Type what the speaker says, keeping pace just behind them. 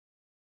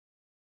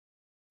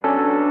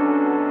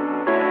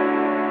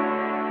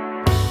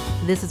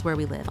This is Where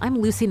We Live. I'm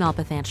Lucy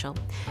Nalpathanchel.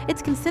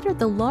 It's considered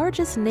the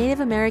largest Native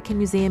American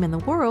museum in the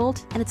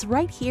world, and it's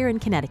right here in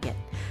Connecticut.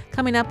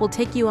 Coming up, we'll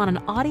take you on an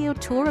audio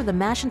tour of the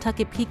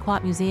Mashantucket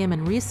Pequot Museum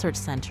and Research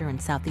Center in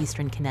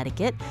southeastern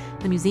Connecticut.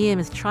 The museum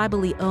is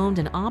tribally owned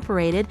and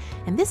operated,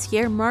 and this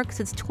year marks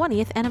its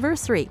 20th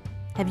anniversary.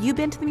 Have you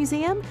been to the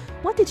museum?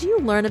 What did you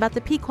learn about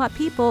the Pequot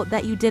people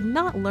that you did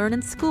not learn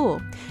in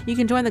school? You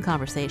can join the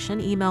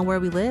conversation. Email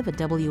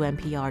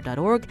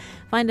wherewelive@wnpr.org.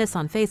 Find us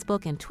on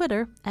Facebook and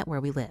Twitter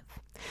 @wherewelive.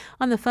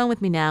 On the phone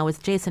with me now is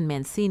Jason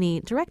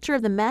Mancini, director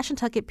of the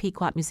Mashantucket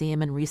Pequot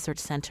Museum and Research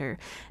Center.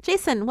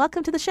 Jason,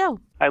 welcome to the show.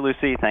 Hi,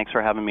 Lucy. Thanks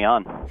for having me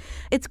on.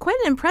 It's quite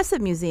an impressive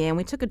museum.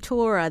 We took a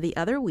tour the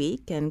other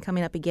week, and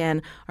coming up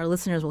again, our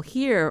listeners will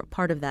hear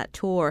part of that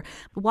tour.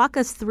 Walk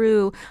us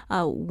through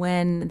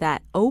when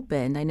that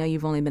opened. I know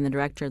you've only been the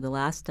director the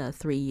last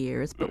 3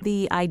 years, but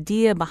the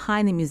idea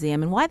behind the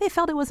museum and why they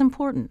felt it was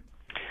important.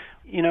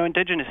 You know,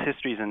 indigenous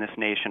histories in this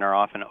nation are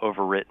often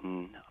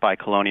overwritten by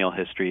colonial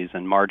histories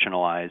and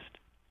marginalized.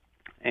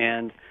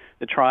 And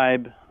the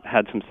tribe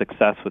had some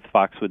success with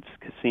Foxwoods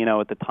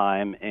Casino at the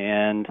time,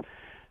 and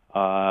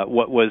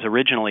what was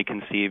originally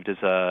conceived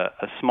as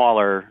a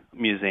smaller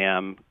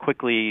museum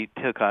quickly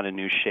took on a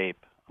new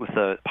shape with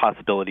the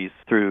possibilities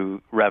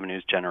through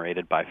revenues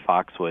generated by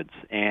Foxwoods.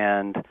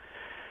 And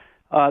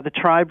the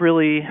tribe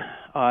really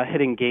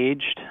had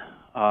engaged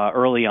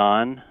early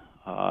on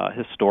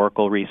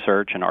historical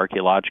research and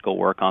archaeological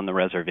work on the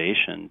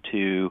reservation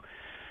to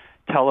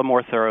tell a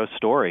more thorough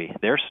story,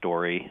 their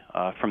story,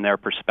 from their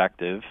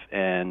perspective,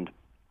 and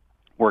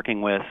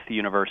working with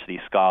university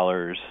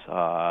scholars,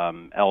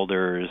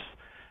 elders,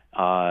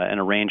 and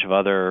a range of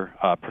other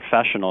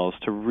professionals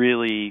to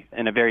really,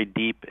 in a very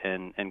deep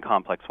and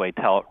complex way,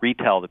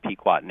 retell the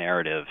Pequot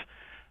narrative.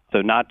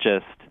 So not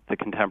just the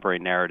contemporary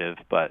narrative,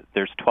 but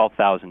there's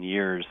 12,000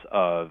 years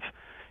of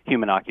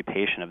human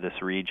occupation of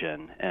this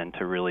region, and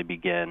to really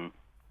begin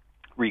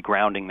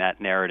regrounding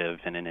that narrative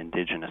in an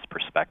indigenous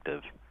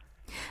perspective.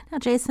 Now,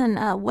 Jason,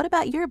 what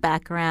about your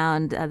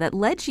background that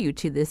led you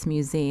to this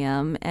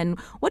museum, and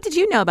what did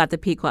you know about the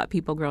Pequot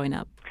people growing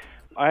up?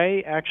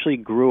 I actually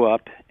grew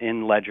up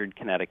in Ledyard,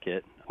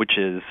 Connecticut, which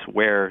is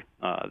where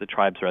the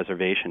tribe's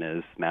reservation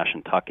is,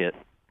 Mashantucket.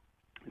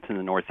 It's in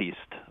the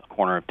northeast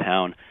corner of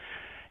town.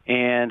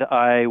 And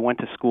I went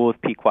to school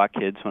with Pequot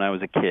kids when I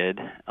was a kid,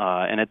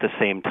 and at the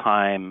same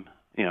time,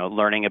 you know,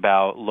 learning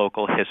about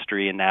local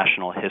history and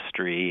national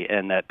history,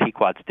 and that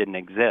Pequots didn't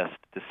exist.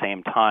 At the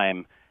same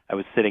time, I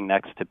was sitting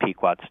next to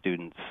Pequot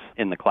students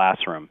in the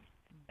classroom.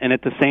 And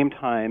at the same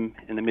time,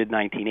 in the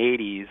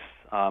mid-1980s,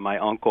 my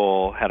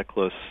uncle had a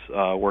close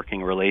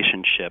working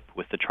relationship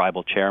with the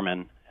tribal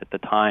chairman at the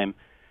time,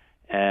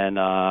 and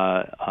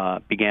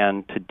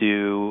began to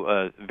do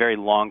a very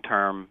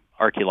long-term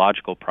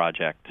archaeological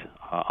project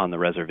on the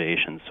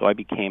reservation. So I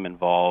became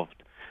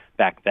involved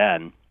back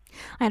then.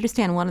 I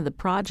understand one of the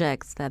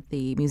projects that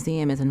the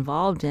museum is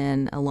involved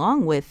in,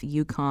 along with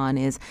UConn,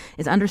 is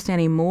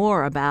understanding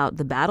more about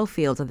the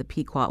battlefields of the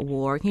Pequot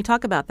War. Can you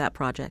talk about that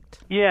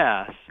project?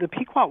 Yes. The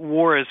Pequot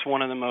War is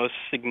one of the most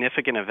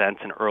significant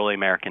events in early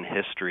American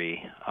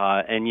history,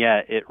 and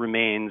yet it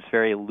remains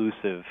very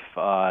elusive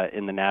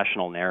in the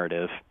national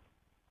narrative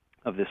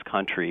of this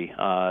country.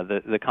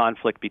 The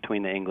conflict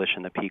between the English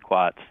and the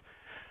Pequots,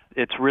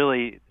 it's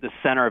really the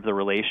center of the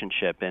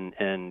relationship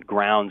and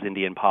grounds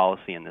Indian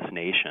policy in this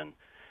nation.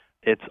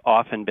 It's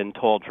often been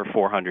told for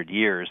 400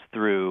 years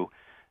through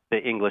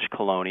the English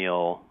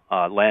colonial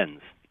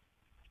lens.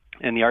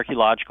 And the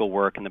archaeological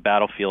work and the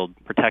battlefield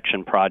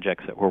protection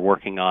projects that we're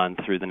working on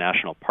through the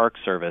National Park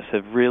Service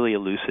have really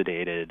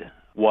elucidated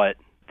what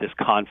this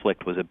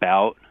conflict was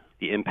about,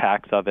 the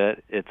impacts of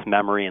it. Its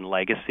memory and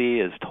legacy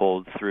is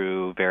told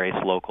through various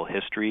local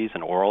histories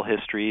and oral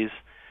histories.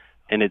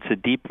 And it's a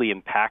deeply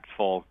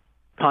impactful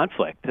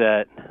conflict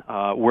that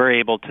we're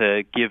able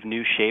to give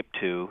new shape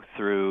to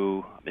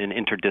through an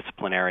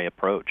interdisciplinary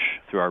approach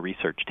through our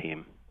research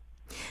team.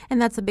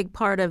 And that's a big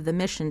part of the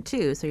mission,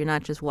 too. So you're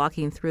not just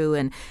walking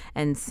through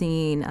and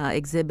seeing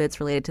exhibits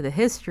related to the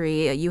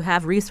history. You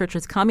have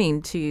researchers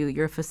coming to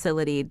your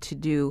facility to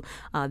do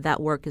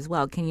that work as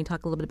well. Can you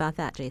talk a little bit about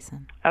that,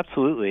 Jason?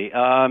 Absolutely.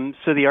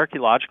 So the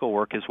archaeological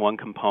work is one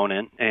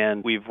component,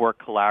 and we've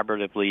worked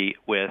collaboratively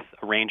with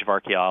a range of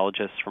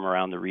archaeologists from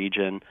around the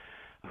region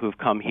who've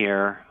come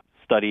here,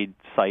 studied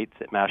sites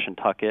at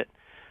Mashantucket.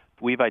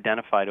 We've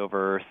identified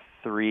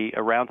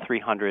around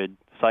 300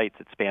 sites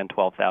that span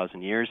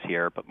 12,000 years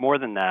here. But more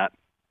than that,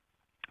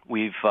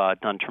 we've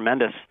done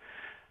tremendous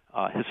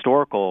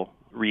historical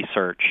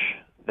research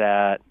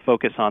that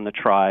focus on the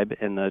tribe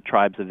and the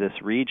tribes of this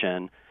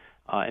region.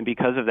 And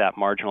because of that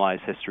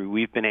marginalized history,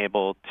 we've been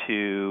able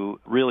to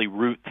really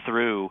root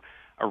through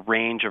a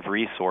range of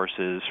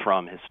resources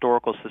from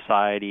historical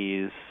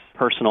societies,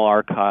 personal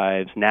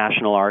archives,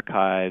 national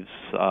archives,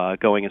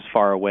 going as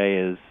far away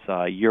as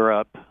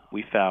Europe.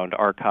 We found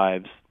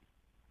archives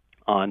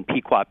on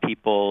Pequot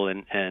people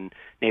and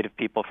native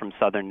people from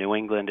southern New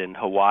England and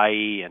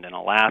Hawaii and in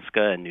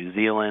Alaska and New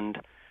Zealand.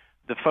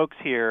 The folks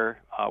here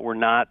were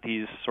not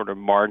these sort of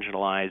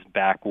marginalized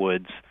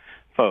backwoods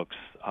folks.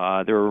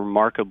 They were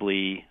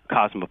remarkably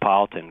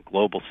cosmopolitan,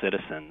 global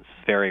citizens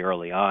very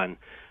early on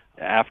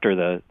after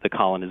the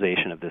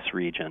colonization of this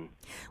region.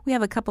 We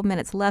have a couple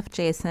minutes left,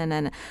 Jason,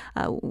 and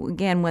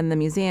again, when the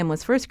museum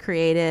was first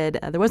created,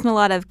 there wasn't a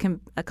lot of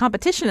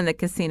competition in the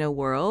casino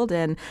world,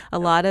 and a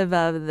lot of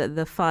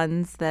the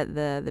funds that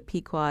the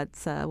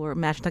Pequots,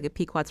 Mashantucket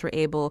Pequots, were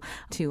able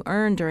to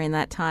earn during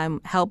that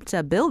time helped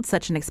build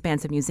such an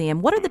expansive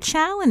museum. What are the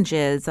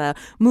challenges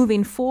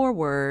moving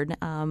forward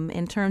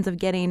in terms of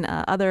getting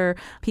other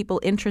people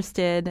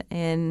interested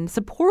in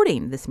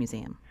supporting this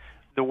museum?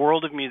 The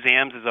world of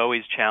museums is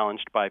always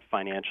challenged by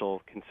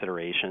financial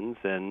considerations,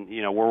 and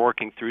we're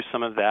working through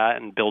some of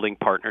that and building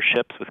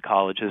partnerships with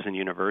colleges and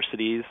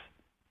universities.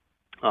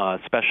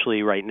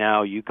 Especially right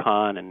now,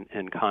 UConn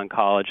and Conn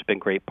College have been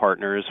great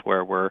partners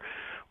where we're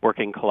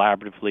working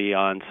collaboratively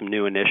on some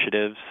new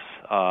initiatives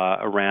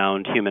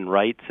around human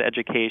rights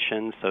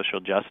education, social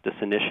justice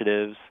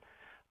initiatives,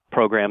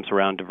 programs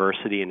around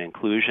diversity and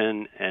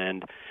inclusion,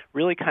 and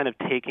really kind of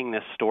taking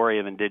this story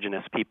of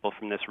indigenous people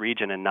from this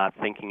region and not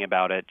thinking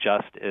about it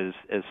just as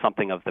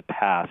something of the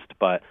past,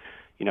 but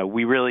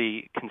we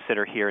really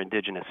consider here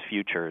indigenous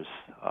futures,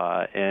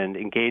 and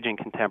engaging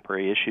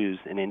contemporary issues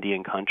in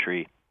Indian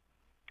country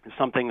is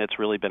something that's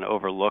really been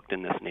overlooked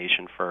in this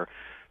nation for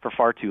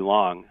far too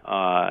long.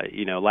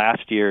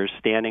 Last year's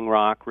Standing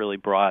Rock really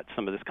brought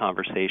some of this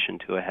conversation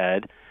to a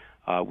head.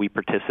 We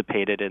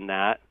participated in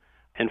that.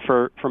 And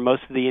for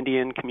most of the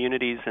Indian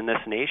communities in this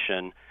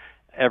nation,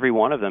 every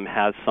one of them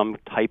has some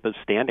type of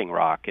standing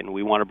rock, and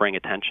we want to bring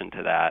attention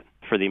to that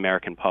for the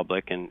American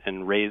public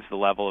and raise the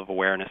level of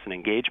awareness and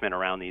engagement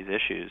around these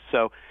issues.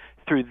 So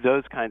through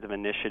those kinds of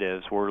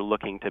initiatives, we're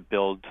looking to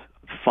build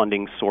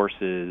funding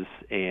sources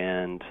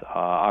and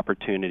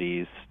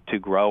opportunities to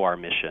grow our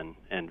mission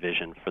and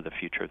vision for the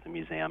future of the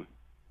museum.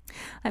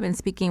 I've been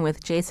speaking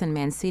with Jason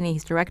Mancini.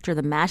 He's director of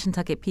the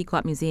Mashantucket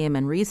Pequot Museum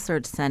and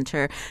Research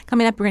Center.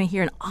 Coming up, we're going to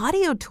hear an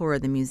audio tour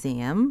of the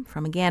museum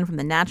from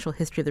the natural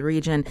history of the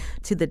region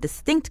to the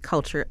distinct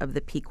culture of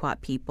the Pequot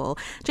people.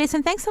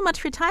 Jason, thanks so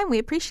much for your time. We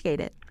appreciate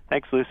it.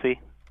 Thanks, Lucy.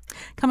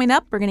 Coming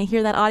up, we're going to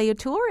hear that audio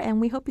tour, and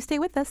we hope you stay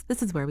with us.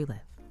 This is Where We Live.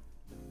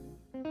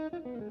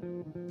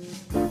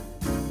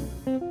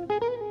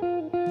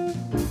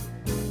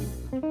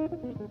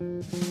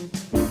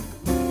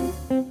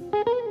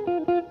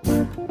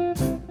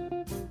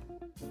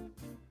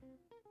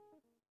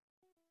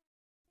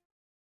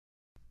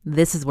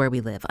 This is Where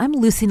We Live. I'm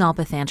Lucy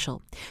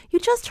Nalpathanchel. You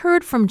just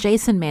heard from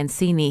Jason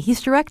Mancini. He's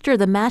director of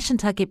the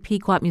Mashantucket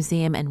Pequot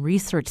Museum and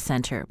Research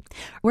Center.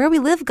 Where We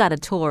Live got a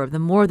tour of the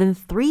more than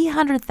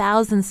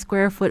 300,000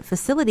 square foot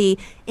facility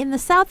in the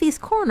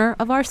southeast corner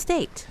of our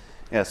state.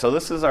 Yeah, so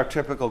this is our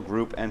typical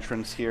group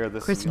entrance here.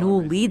 Chris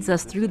Newell leads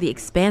us through the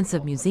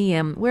expansive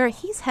museum, where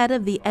he's head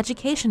of the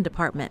education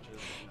department.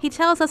 He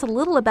tells us a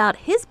little about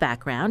his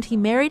background. He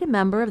married a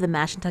member of the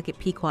Mashantucket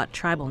Pequot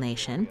tribal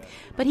nation,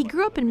 but he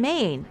grew up in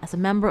Maine as a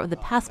member of the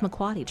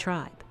Passamaquoddy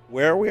tribe.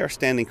 Where we are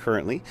standing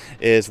currently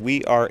is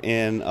we are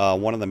in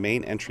one of the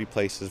main entry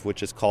places,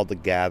 which is called the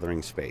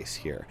gathering space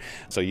here.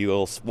 So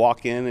you'll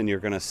walk in and you're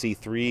going to see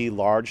 3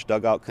 large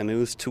dugout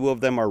canoes. 2 of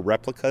them are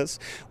replicas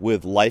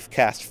with life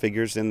cast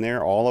figures in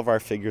there. All of our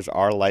figures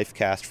are life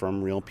cast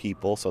from real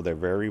people, so they're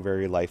very,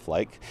 very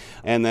lifelike.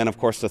 And then, of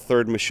course, the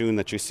third Mashoon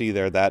that you see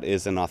there, that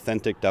is an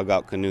authentic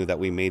dugout canoe that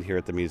we made here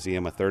at the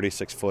museum, a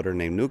 36-footer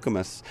named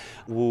Nukamus,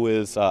 who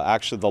is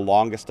actually the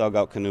longest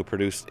dugout canoe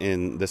produced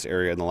in this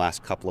area in the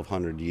last couple of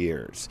hundred years.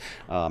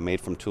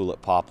 Made from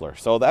tulip poplar.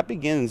 So that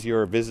begins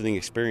your visiting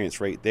experience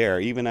right there.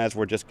 Even as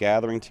we're just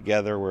gathering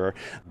together, we're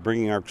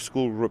bringing our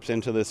school groups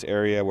into this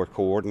area, we're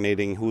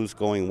coordinating who's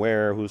going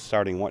where, who's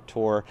starting what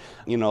tour.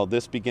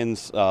 This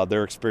begins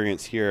their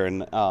experience here,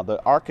 and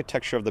the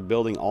architecture of the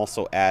building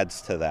also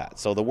adds to that.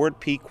 So the word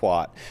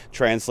Pequot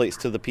translates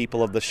to the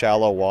people of the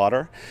shallow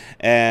water,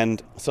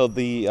 and so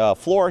the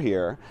floor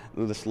here,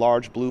 this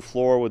large blue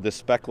floor with this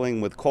speckling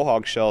with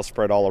quahog shells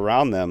spread all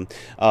around them,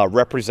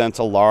 represents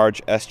a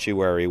large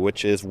estuary,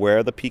 which is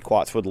where the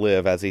Pequots would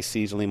live as they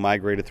seasonally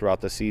migrated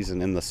throughout the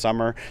season. In the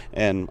summer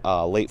and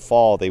late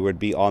fall, they would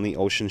be on the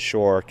ocean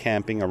shore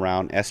camping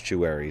around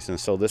estuaries. And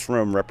so this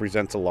room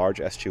represents a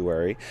large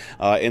estuary.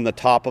 In the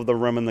top of the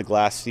room in the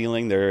glass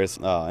ceiling, there is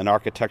an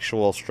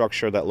architectural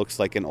structure that looks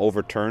like an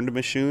overturned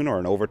Mashoon or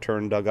an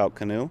overturned dugout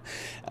canoe.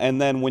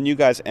 And then when you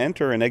guys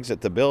enter and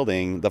exit the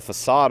building, the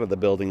facade of the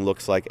building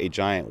looks like a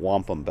giant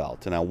wampum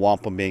belt. And a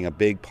wampum being a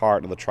big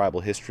part of the tribal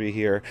history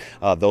here,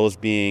 those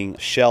being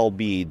shell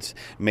beads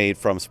made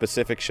from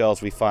specific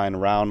shells we find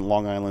around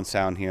Long Island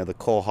Sound here, the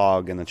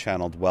quahog and the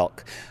channeled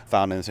whelk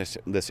found in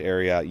this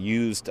area,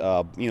 used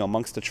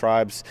amongst the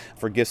tribes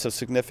for gifts of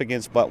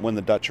significance, but when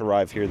the Dutch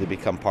arrive here, they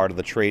become part of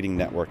the trading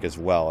network as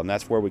well. And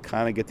that's where we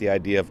kind of get the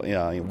idea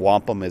of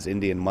wampum as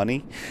Indian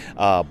money,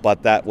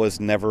 but that was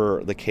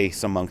never the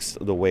case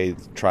amongst the way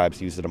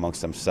tribes use it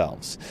amongst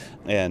themselves.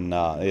 And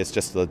it's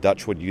just the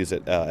Dutch would use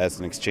it as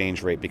an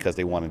exchange rate because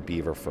they wanted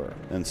beaver fur.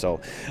 And so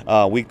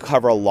we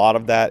cover a lot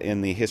of that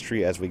in the history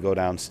history as we go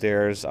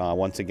downstairs.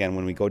 Once again,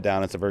 when we go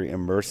down, it's a very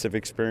immersive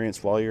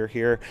experience while you're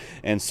here,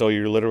 and so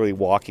you're literally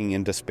walking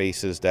into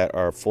spaces that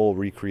are full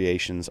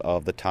recreations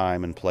of the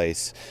time and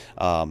place,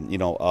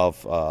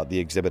 of the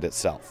exhibit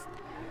itself.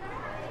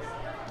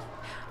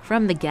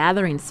 From the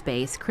gathering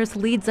space, Chris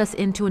leads us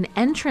into an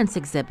entrance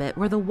exhibit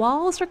where the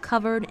walls are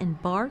covered in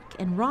bark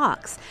and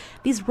rocks.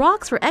 These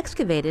rocks were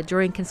excavated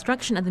during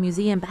construction of the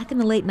museum back in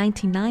the late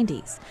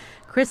 1990s.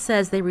 Chris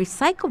says they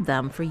recycled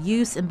them for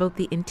use in both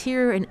the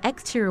interior and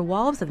exterior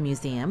walls of the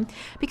museum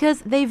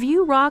because they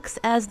view rocks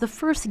as the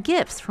first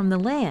gifts from the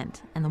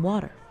land and the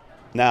water.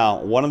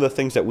 Now, one of the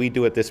things that we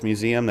do at this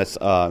museum that's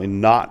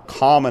not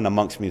common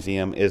amongst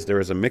museums is there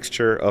is a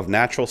mixture of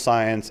natural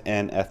science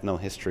and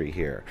ethnohistory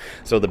here.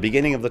 So the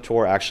beginning of the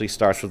tour actually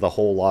starts with a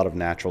whole lot of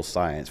natural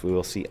science. We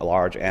will see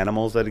large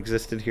animals that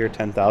existed here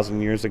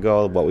 10,000 years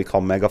ago, what we call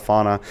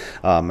megafauna,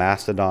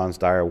 mastodons,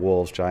 dire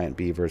wolves, giant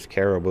beavers,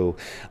 caribou,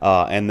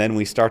 and then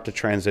we start to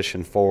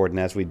transition forward,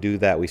 and as we do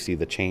that, we see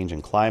the change in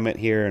climate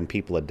here and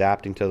people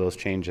adapting to those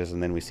changes,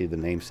 and then we see the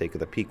namesake of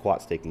the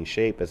Pequots taking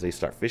shape as they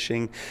start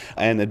fishing,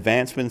 and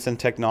advancements in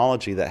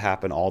technology that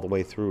happen all the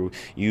way through,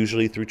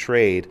 usually through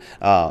trade,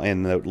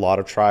 and a lot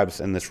of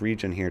tribes in this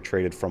region here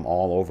traded from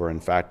all over.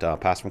 In fact,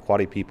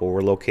 Passamaquoddy people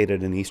were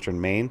located in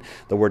eastern Maine.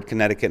 The word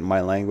Connecticut in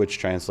my language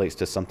translates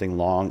to something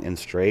long and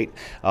straight.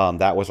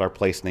 That was our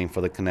place name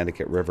for the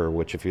Connecticut River,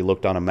 which if you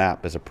looked on a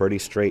map is a pretty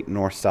straight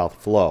north-south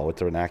flow.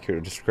 It's an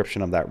accurate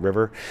description of that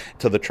river.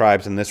 To the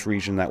tribes in this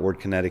region, that word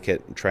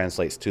Connecticut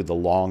translates to the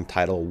long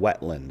tidal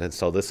wetland, and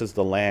so this is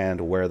the land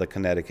where the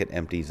Connecticut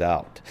empties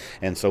out.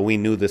 And so we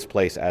knew this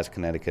place as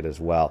Connecticut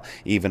as well,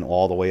 even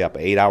all the way up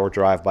 8-hour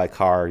drive by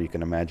car. You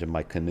can imagine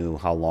by canoe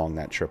how long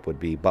that trip would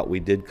be, but we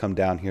did come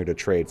down here to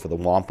trade for the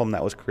wampum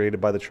that was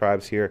created by the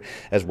tribes here,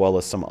 as well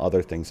as some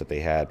other things that they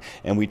had,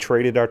 and we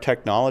traded our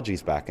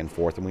technologies back and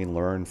forth, and we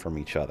learned from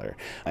each other.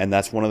 And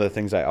that's one of the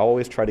things I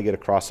always try to get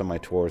across on my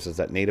tours, is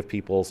that Native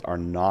peoples are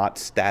not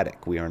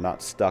static. We are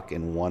not stuck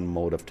in one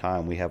mode of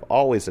time. We have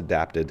always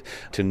adapted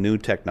to new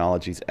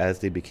technologies as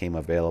they became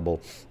available.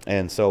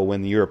 And so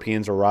when the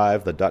Europeans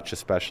arrived, the Dutch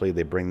especially,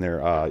 they bring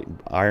their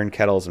iron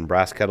kettles and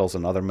brass kettles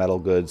and other metal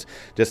goods.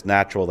 Just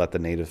natural that the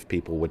native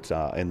people would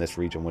in this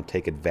region would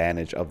take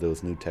advantage of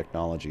those new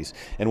technologies,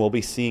 and we'll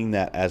be seeing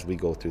that as we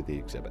go through the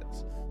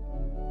exhibits.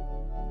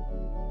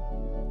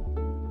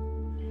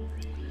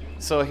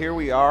 So here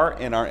we are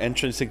in our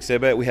entrance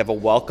exhibit. We have a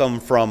welcome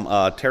from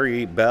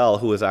Terry Bell,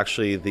 who was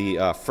actually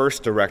the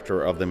first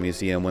director of the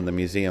museum when the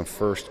museum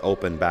first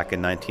opened back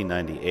in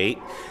 1998.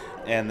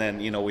 And then,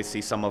 we see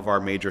some of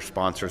our major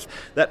sponsors.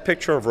 That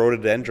picture of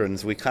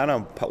rhododendrons, we kind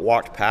of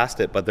walked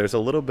past it, but there's a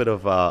little bit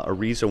of a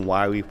reason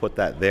why we put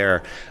that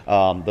there.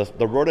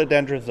 The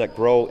rhododendrons that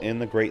grow in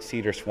the Great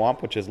Cedar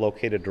Swamp, which is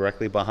located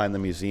directly behind the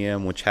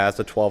museum, which has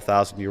the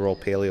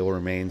 12,000-year-old paleo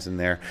remains in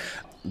there,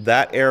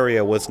 that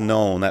area was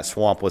known, that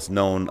swamp was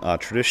known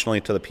traditionally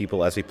to the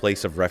people as a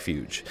place of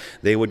refuge.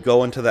 They would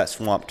go into that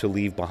swamp to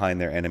leave behind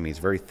their enemies.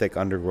 Very thick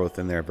undergrowth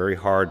in there, very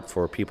hard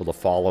for people to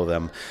follow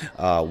them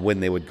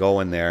when they would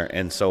go in there.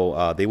 And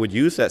so they would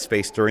use that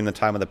space during the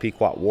time of the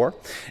Pequot War.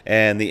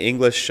 And the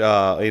English,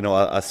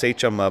 a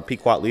sachem, a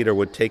Pequot leader,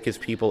 would take his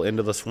people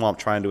into the swamp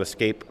trying to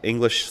escape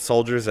English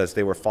soldiers as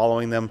they were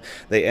following them.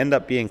 They end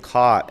up being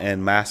caught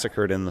and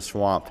massacred in the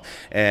swamp.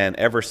 And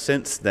ever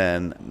since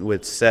then,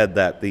 it's said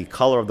that the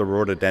color of the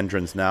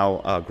rhododendrons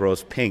now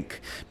grows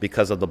pink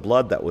because of the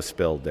blood that was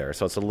spilled there.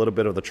 So it's a little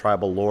bit of the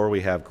tribal lore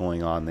we have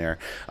going on there.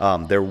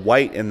 They're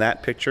white in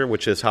that picture,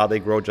 which is how they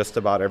grow just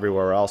about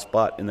everywhere else,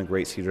 but in the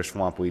Great Cedar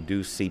Swamp we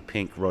do see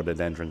pink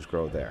rhododendrons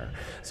grow there.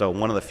 So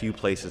one of the few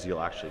places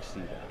you'll actually see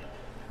that.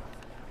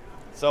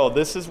 So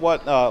this is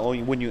what,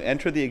 when you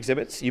enter the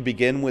exhibits, you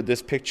begin with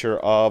this picture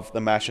of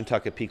the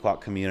Mashantucket Pequot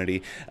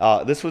community.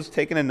 This was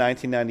taken in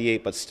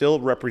 1998, but still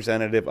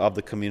representative of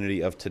the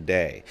community of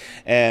today.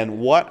 And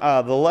what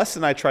the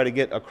lesson I try to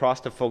get across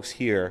to folks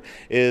here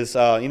is,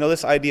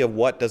 this idea of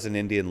what does an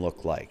Indian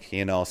look like?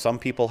 Some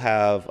people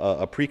have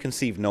a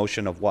preconceived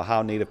notion of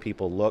how Native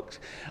people look,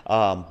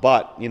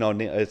 but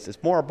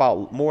it's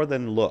more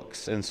than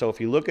looks. And so if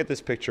you look at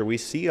this picture, we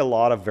see a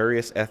lot of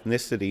various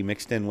ethnicity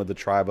mixed in with the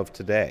tribe of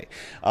today.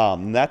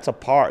 That's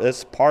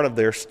part of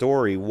their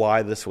story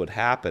why this would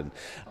happen.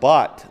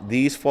 But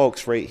these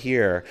folks right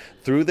here,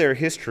 through their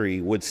history,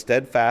 would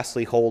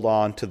steadfastly hold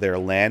on to their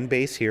land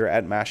base here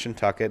at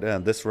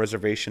Mashantucket, this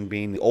reservation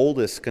being the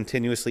oldest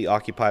continuously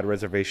occupied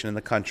reservation in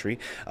the country,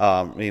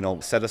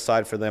 set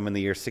aside for them in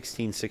the year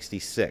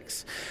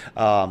 1666.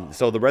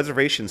 So the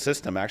reservation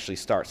system actually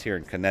starts here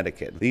in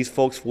Connecticut. These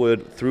folks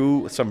would,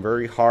 through some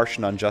very harsh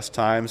and unjust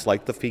times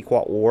like the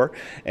Pequot War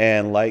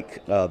and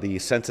like the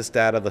census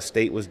data the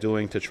state was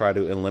doing to try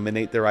to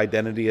eliminate their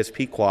identity as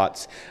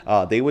Pequots,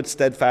 they would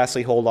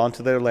steadfastly hold on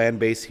to their land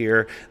base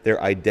here,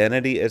 their identity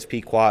identity as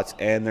Pequots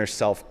and their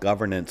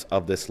self-governance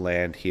of this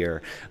land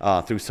here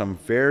through some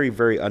very,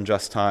 very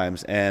unjust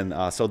times.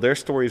 And so their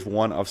story is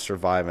one of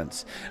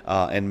survivance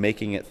and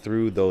making it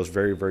through those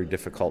very, very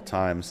difficult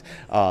times.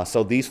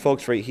 So these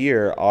folks right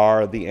here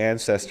are the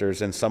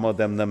ancestors, and some of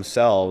them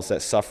themselves,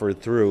 that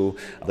suffered through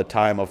the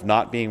time of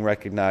not being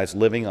recognized,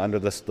 living under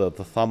the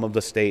thumb of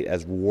the state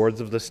as wards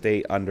of the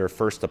state under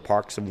first the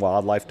Parks and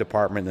Wildlife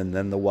Department and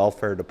then the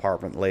Welfare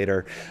Department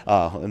later.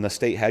 And the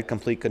state had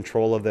complete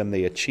control of them.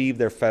 They achieved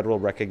their federal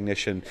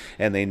recognition,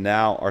 and they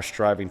now are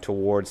striving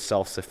towards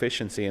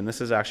self-sufficiency. And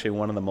this is actually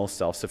one of the most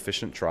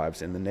self-sufficient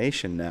tribes in the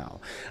nation now.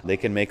 They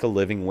can make a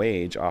living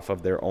wage off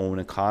of their own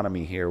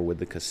economy here with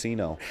the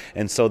casino.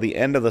 And so the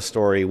end of the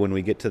story, when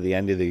we get to the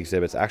end of the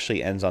exhibits,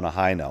 actually ends on a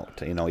high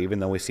note. You know, even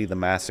though we see the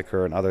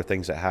massacre and other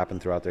things that happen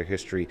throughout their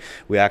history,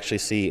 we actually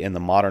see in the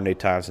modern day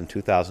times in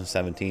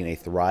 2017 a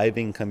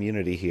thriving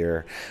community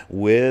here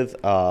with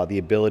the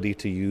ability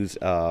to use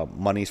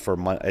monies for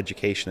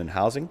education and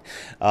housing,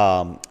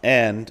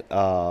 and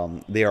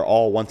they are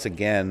all once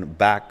again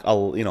back,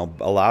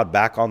 allowed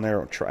back on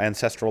their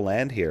ancestral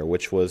land here,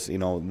 which was,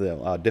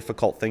 the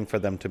difficult thing for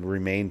them to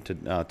remain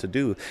to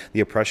do. The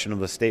oppression of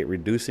the state,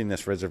 reducing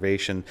this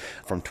reservation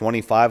from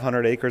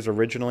 2,500 acres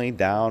originally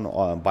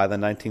down by the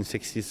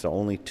 1960s to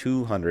only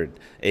 200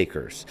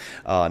 acres.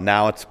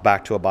 Now it's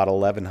back to about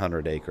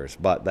 1,100 acres,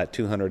 but that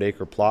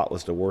 200-acre plot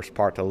was the worst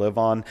part to live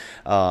on.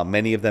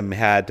 Many of them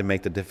had to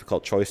make the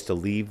difficult choice to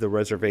leave the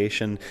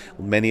reservation,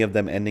 many of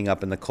them ending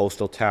up in the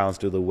coastal towns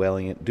due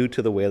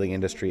to the whaling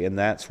industry, and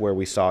that's where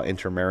we saw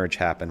intermarriage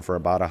happen for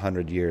about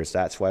 100 years.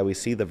 That's why we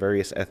see the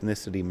various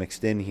ethnicity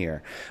mixed in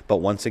here. But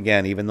once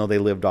again, even though they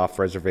lived off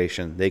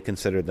reservation, they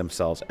considered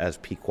themselves as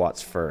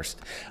Pequots first,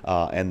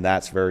 and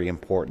that's very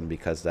important,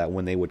 because that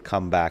when they would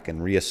come back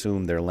and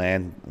reassume their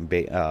land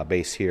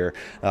base here,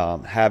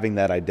 having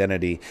that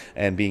identity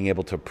and being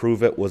able to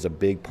prove it was a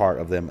big part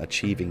of them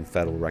achieving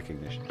federal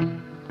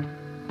recognition.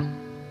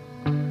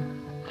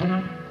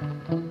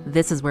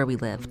 This is Where We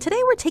Live.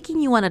 Today we're taking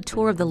you on a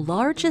tour of the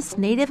largest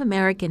Native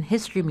American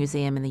history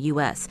museum in the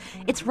U.S.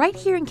 It's right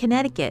here in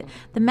Connecticut.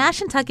 The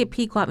Mashantucket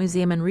Pequot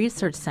Museum and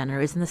Research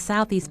Center is in the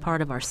southeast part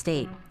of our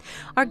state.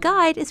 Our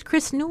guide is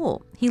Chris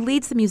Newell. He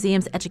leads the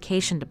museum's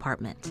education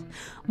department.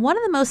 One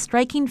of the most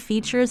striking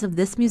features of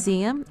this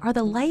museum are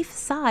the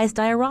life-size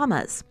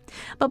dioramas.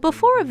 But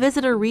before a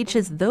visitor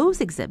reaches those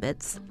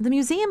exhibits, the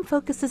museum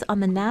focuses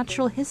on the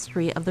natural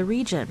history of the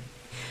region.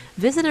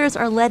 Visitors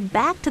are led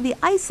back to the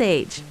Ice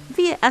Age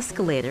via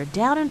escalator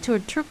down into a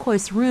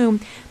turquoise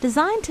room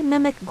designed to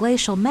mimic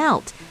glacial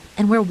melt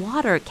and where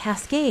water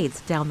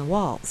cascades down the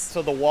walls.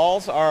 So the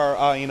walls are,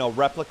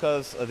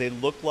 replicas. They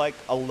look like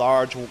a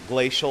large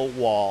glacial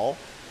wall.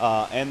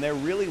 And they're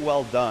really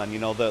well done.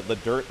 The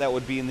dirt that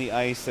would be in the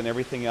ice and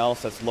everything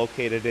else that's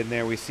located in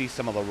there. We see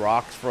some of the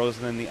rocks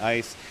frozen in the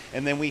ice,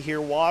 and then we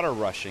hear water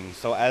rushing.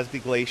 So as the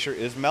glacier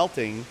is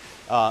melting,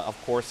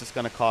 of course, it's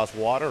going to cause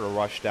water to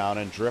rush down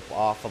and drip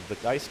off of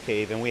the ice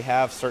cave, and we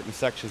have certain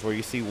sections where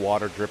you see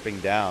water dripping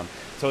down.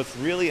 So it's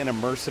really an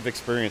immersive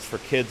experience for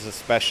kids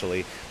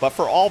especially, but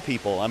for all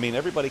people. I mean,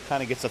 everybody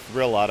kind of gets a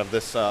thrill out of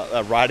this,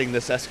 riding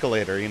this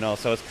escalator,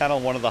 so it's kind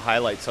of one of the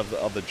highlights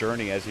of the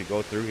journey as you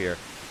go through here.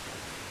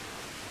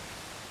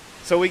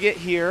 So we get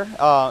here,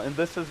 and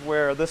this is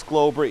where this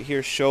globe right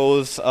here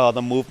shows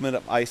the movement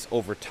of ice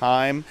over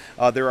time.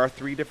 There are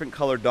 3 different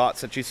colored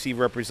dots that you see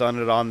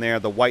represented on there.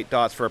 The white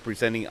dots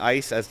representing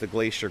ice as the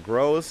glacier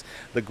grows.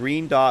 The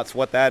green dots,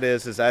 what that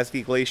is as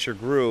the glacier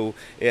grew,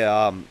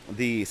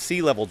 the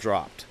sea level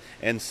dropped.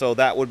 And so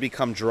that would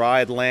become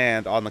dried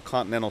land on the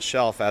continental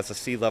shelf as the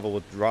sea level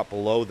would drop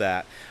below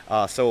that.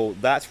 So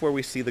that's where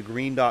we see the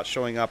green dots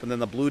showing up. And then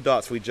the blue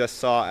dots we just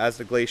saw as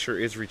the glacier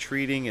is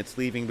retreating. It's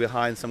leaving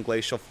behind some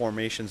glacial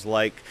formations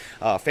like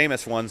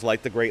famous ones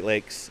like the Great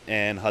Lakes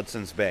and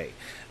Hudson's Bay.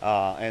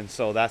 And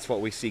so that's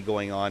what we see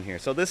going on here.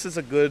 So this is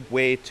a good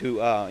way to,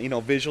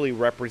 visually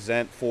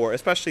represent for,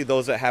 especially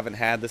those that haven't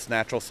had this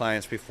natural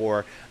science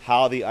before,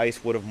 how the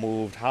ice would have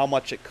moved, how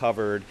much it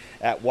covered,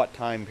 at what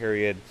time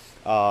period.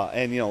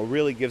 And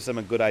really gives them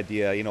a good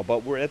idea,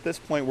 but we're at this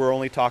point, we're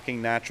only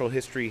talking natural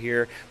history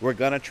here. We're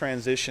going to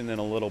transition in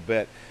a little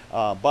bit,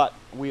 but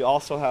we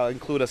also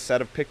include a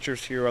set of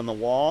pictures here on the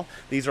wall.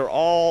 These are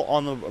all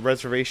on the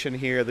reservation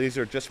here. These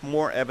are just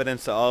more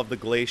evidence of the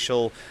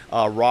glacial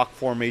rock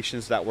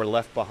formations that were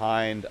left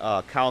behind.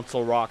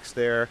 Council rocks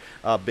there,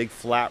 a big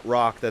flat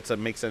rock that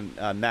makes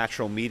a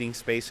natural meeting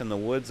space in the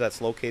woods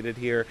that's located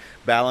here.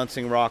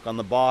 Balancing rock on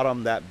the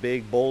bottom, that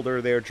big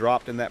boulder there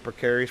dropped in that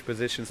precarious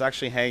position. It's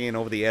actually hanging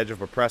over the edge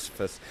of a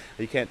precipice.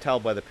 You can't tell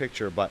by the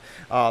picture, but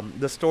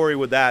the story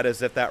with that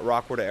is if that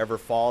rock were to ever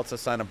fall, it's a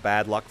sign of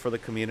bad luck for the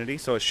community.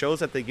 So it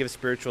shows that they give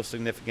spiritual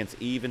significance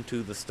even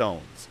to the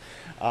stones.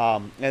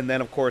 And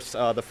then, of course,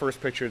 the first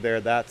picture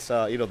there, that's,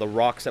 the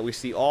rocks that we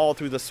see all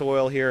through the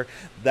soil here.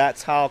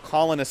 That's how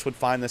colonists would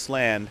find this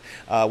land,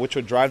 which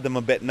would drive them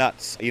a bit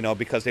nuts,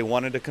 because they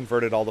wanted to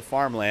convert it all to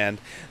farmland.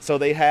 So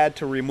they had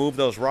to remove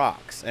those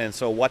rocks. And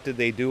so what did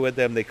they do with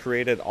them? They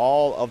created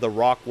all of the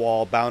rock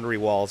wall boundary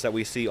walls that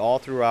we see all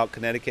throughout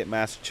Connecticut,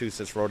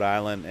 Massachusetts, Rhode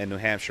Island, and New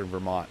Hampshire and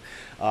Vermont.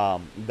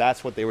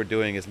 That's what they were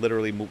doing, is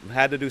literally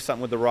had to do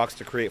something with the rocks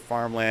to create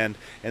farmland,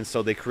 and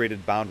so they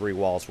created boundary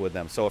walls with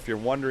them. So if you're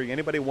wondering,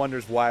 anybody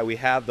wonders why we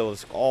have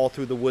those all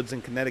through the woods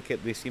in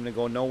Connecticut, they seem to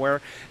go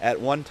nowhere. At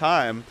one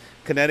time,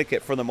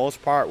 Connecticut, for the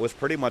most part, was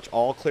pretty much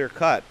all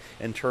clear-cut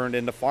and turned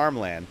into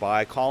farmland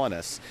by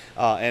colonists.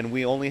 And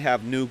we only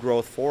have new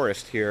growth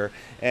forest here.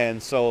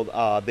 And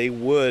so they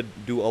would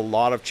do a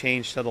lot of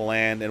change to the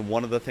land, and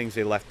one of the things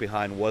they left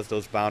behind was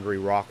those boundary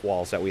rock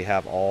walls that we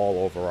have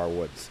all over our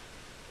woods.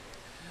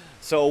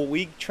 So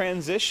we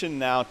transition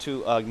now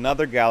to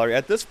another gallery.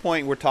 At this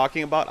point, we're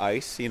talking about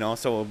ice,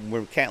 so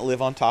we can't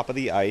live on top of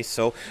the ice.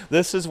 So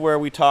this is where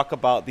we talk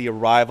about the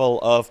arrival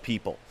of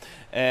people.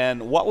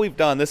 And what we've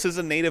done, this is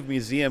a native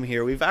museum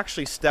here. We've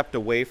actually stepped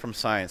away from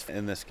science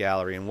in this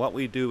gallery. And what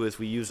we do is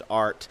we use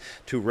art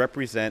to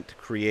represent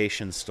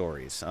creation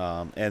stories.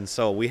 And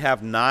so we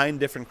have 9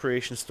 different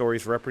creation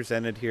stories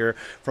represented here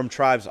from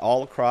tribes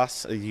all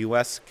across the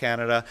U.S.,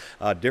 Canada,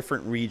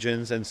 different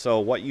regions. And so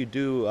what you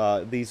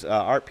do, these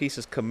art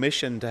pieces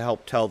commissioned to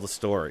help tell the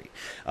story.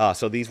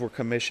 So these were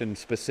commissioned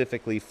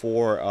specifically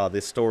for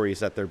the stories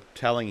that they're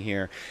telling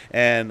here.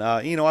 And,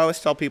 I always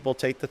tell people,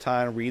 take the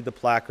time, read the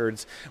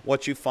placards.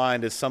 What you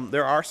find is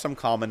there are some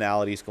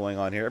commonalities going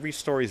on here. Every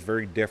story is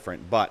very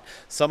different, but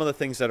some of the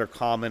things that are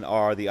common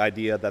are the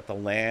idea that the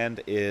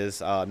land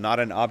is not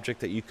an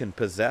object that you can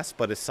possess,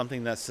 but it's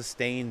something that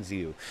sustains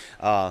you.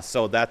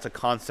 So that's a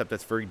concept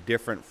that's very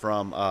different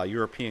from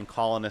European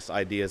colonists'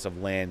 ideas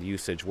of land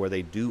usage, where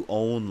they do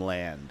own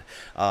land.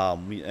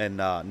 And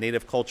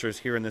native cultures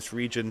here in this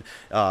region,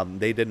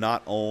 they did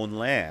not own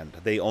land.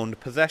 They owned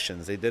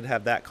possessions. They did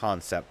have that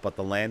concept, but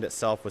the land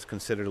itself was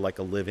considered like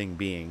a living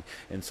being,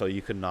 and so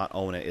you could not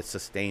own it. It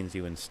sustains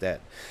you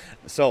instead.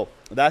 So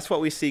that's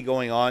what we see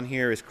going on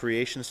here, is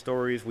creation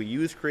stories. We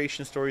use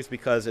creation stories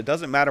because it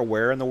doesn't matter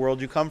where in the world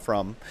you come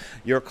from,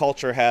 your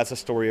culture has a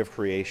story of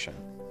creation.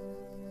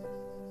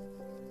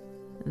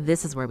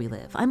 This is Where We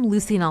Live. I'm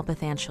Lucy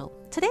Nalpathanchel.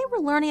 Today we're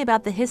learning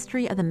about the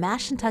history of the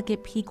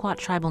Mashantucket Pequot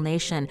tribal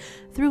nation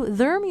through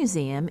their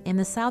museum in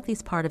the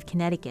southeast part of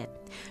Connecticut.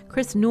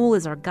 Chris Newell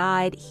is our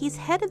guide. He's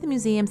head of the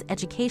museum's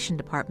education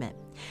department.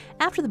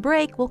 After the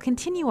break, we'll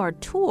continue our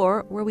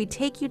tour where we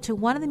take you to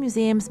one of the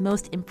museum's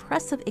most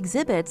impressive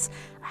exhibits,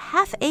 a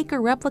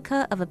half-acre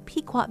replica of a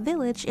Pequot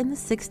village in the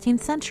 16th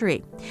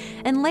century.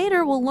 And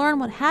later, we'll learn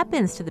what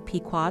happens to the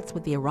Pequots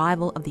with the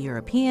arrival of the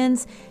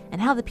Europeans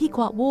and how the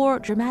Pequot War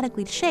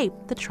dramatically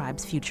shaped the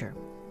tribe's future.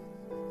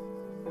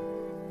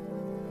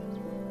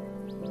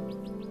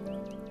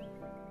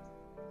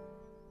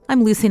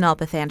 I'm Lucy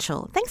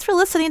Nalpathanchel. Thanks for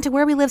listening to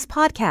Where We Live's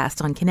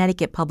podcast on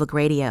Connecticut Public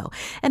Radio.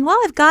 And while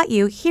I've got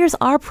you, here's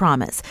our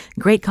promise.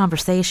 Great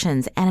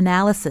conversations and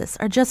analysis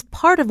are just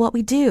part of what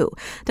we do.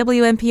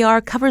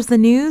 WNPR covers the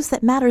news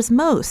that matters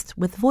most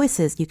with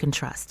voices you can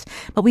trust.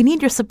 But we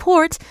need your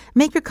support.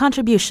 Make your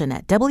contribution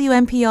at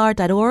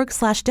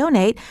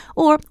WNPR.org/donate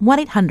or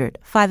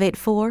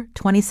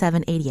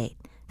 1-800-584-2788.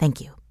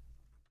 Thank you.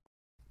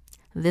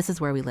 This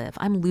is Where We Live.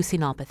 I'm Lucy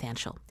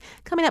Nalpathanchel.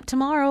 Coming up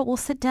tomorrow, we'll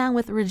sit down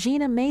with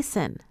Regina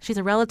Mason. She's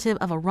a relative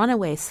of a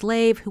runaway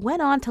slave who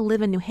went on to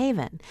live in New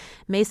Haven.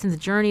 Mason's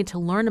journey to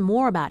learn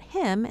more about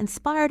him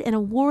inspired an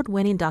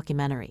award-winning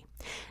documentary.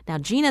 Now,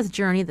 Gina's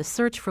journey, the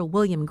search for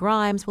William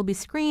Grimes, will be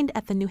screened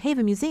at the New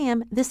Haven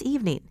Museum this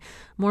evening.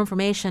 More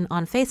information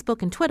on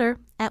Facebook and Twitter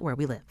at Where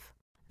We Live.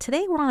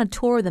 Today, we're on a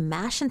tour of the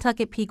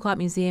Mashantucket Pequot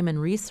Museum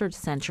and Research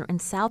Center in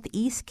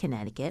southeast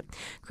Connecticut.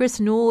 Chris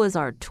Newell is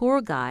our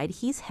tour guide.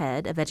 He's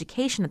head of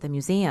education at the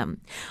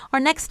museum. Our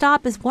next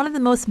stop is one of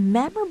the most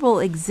memorable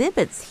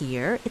exhibits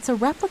here. It's a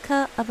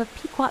replica of a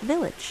Pequot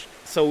village.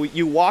 So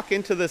you walk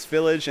into this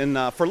village, and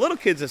for little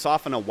kids, it's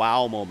often a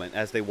wow moment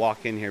as they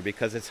walk in here,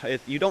 because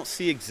you don't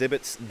see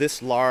exhibits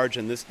this large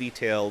and this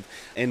detailed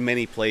in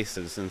many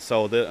places. And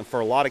so for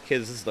a lot of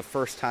kids, this is the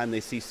first time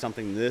they see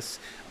something this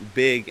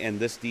big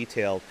and this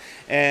detailed.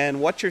 And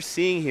what you're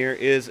seeing here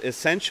is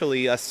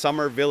essentially a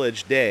summer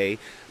village day.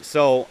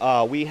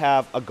 So we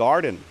have a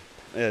garden.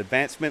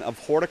 Advancement of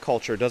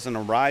horticulture doesn't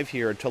arrive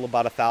here until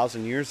about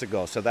 1,000 years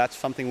ago. So that's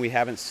something we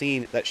haven't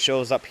seen that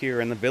shows up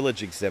here in the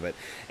village exhibit.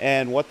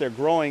 And what they're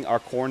growing are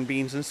corn,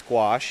 beans, and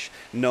squash,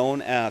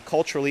 known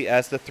culturally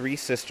as the Three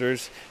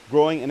Sisters,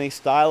 growing in a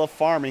style of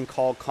farming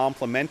called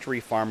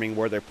complementary farming,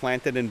 where they're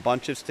planted in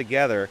bunches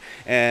together,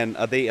 and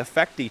they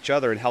affect each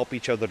other and help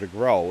each other to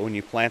grow when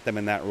you plant them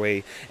in that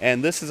way.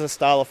 And this is a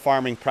style of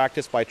farming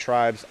practiced by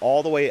tribes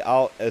all the way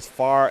out as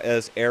far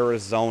as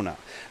Arizona.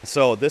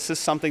 So this is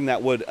something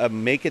that would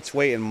make its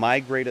way and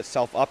migrate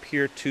itself up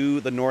here to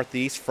the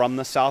Northeast from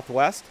the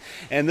Southwest.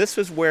 And this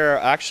is where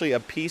actually a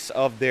piece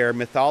of their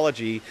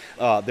mythology,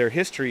 their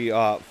history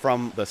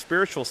from the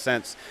spiritual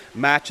sense,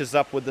 matches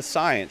up with the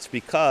science,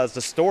 because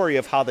the story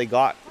of how they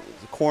got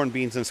corn,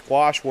 beans, and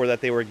squash were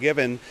that they were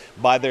given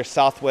by their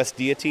southwest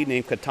deity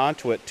named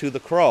Mashantucket to the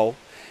crow,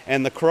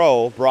 and the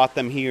crow brought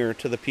them here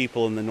to the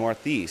people in the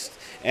northeast.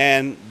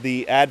 And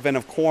the advent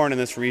of corn in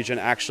this region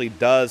actually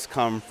does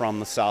come from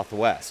the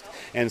southwest,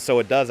 and so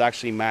it does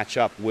actually match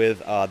up with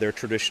their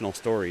traditional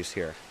stories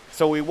here.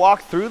 So we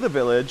walk through the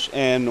village,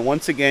 and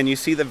once again you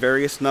see the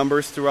various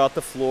numbers throughout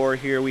the floor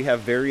here. We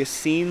have various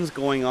scenes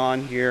going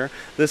on here.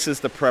 This is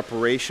the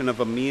preparation of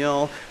a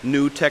meal,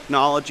 new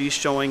technology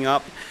showing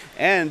up.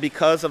 And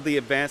because of the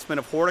advancement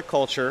of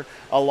horticulture,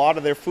 a lot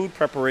of their food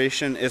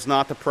preparation is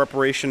not the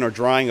preparation or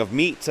drying of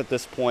meats at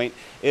this point.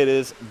 It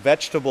is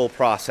vegetable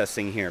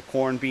processing here,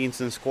 corn,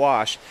 beans, and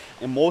squash,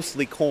 and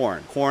mostly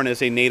corn. Corn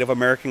is a Native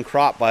American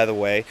crop, by the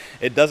way.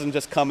 It doesn't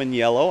just come in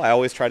yellow. I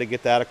always try to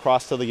get that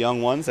across to the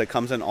young ones. It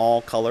comes in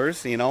all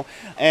colors, you know.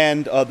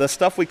 And the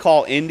stuff we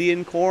call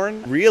Indian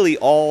corn, really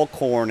all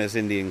corn is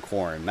Indian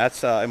corn.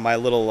 That's my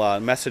little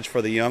message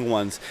for the young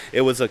ones.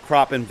 It was a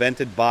crop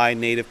invented by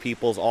Native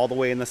peoples all the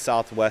way in the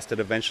southwest. It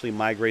eventually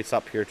migrates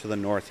up here to the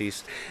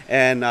northeast.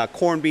 And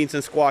corn, beans,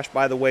 and squash,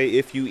 by the way,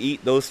 if you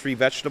eat those three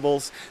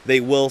vegetables, they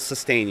will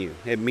sustain you.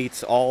 It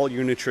meets all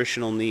your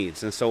nutritional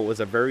needs. And so it was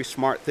a very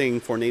smart thing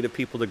for Native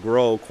people to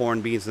grow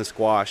corn, beans, and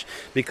squash,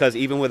 because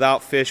even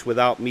without fish,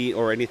 without meat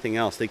or anything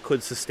else, they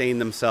could sustain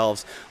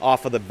themselves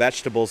off of the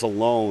vegetables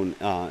alone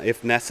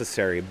if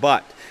necessary.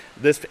 But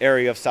this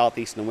area of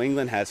southeast New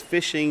England has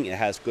fishing, it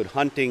has good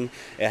hunting,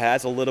 it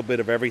has a little bit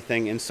of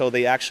everything, and so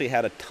they actually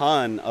had a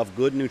ton of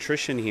good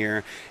nutrition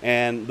here,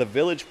 and the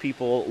village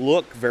people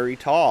look very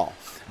tall.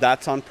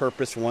 That's on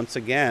purpose. Once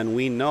again,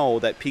 we know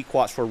that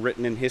Pequots were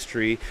written in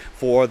history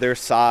for their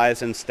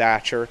size and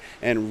stature,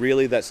 and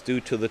really that's due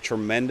to the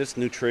tremendous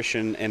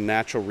nutrition and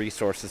natural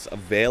resources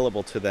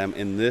available to them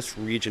in this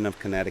region of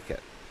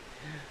Connecticut.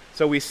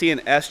 So we see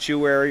an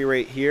estuary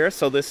right here.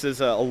 So this is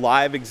a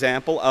live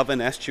example of an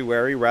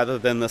estuary rather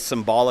than the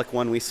symbolic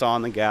one we saw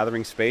in the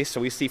gathering space.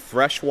 So we see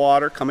fresh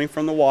water coming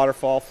from the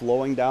waterfall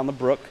flowing down the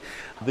brook.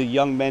 The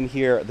young men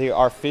here, they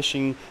are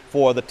fishing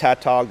for the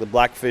tautog, the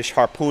blackfish,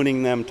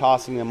 harpooning them,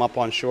 tossing them up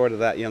on shore to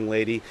that young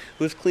lady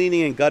who's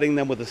cleaning and gutting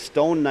them with a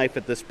stone knife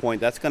at this point.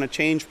 That's going to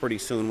change pretty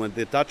soon when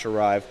the Dutch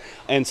arrive,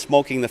 and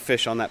smoking the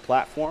fish on that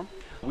platform.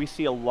 We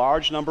see a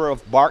large number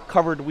of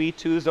bark-covered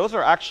weetus. Those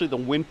are actually the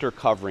winter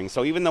covering.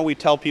 So even though we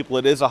tell people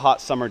it is a hot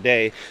summer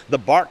day, the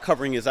bark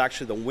covering is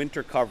actually the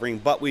winter covering.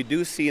 But we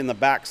do see in the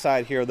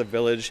backside here of the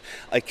village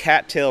a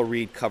cattail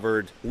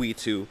reed-covered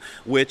weetu,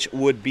 which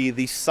would be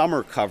the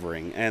summer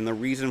covering. And the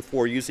reason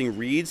for using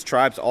reeds,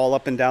 tribes all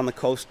up and down the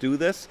coast do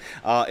this.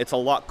 It's a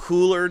lot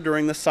cooler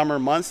during the summer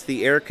months.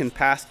 The air can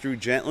pass through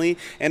gently.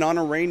 And on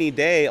a rainy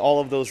day, all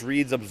of those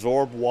reeds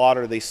absorb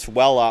water. They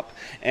swell up,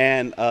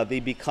 and they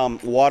become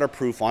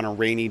waterproof on a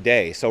rainy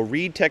day. So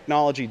reed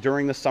technology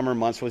during the summer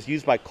months was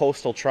used by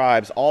coastal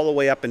tribes all the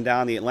way up and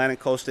down the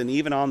Atlantic coast and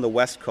even on the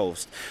west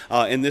coast.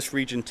 In this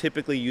region,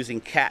 typically using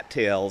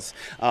cattails.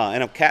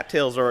 And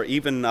cattails are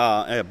even,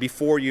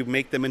 before you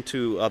make them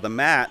into the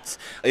mats,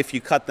 if you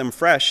cut them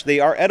fresh, they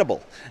are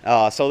edible.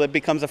 So that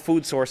becomes a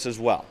food source as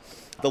well.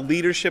 The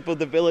leadership of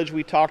the village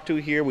we talked to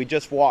here, we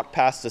just walked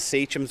past the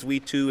Sachem's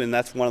Weetu, and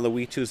that's one of the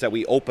Weetus that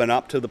we open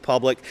up to the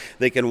public.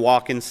 They can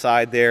walk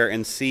inside there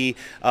and see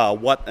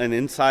what an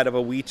inside of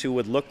a Weetu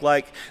would look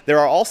like. There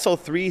are also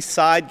 3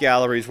 side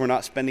galleries we're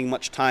not spending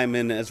much time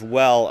in as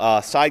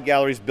well. Side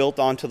galleries built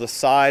onto the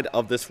side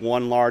of this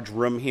one large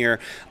room here,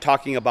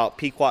 talking about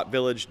Pequot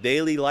village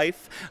daily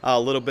life, a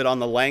little bit on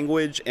the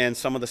language and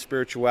some of the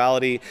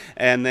spirituality.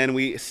 And then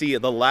we see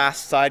the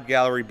last side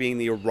gallery being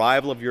the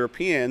arrival of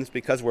Europeans,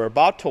 because we're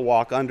about to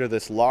walk under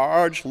this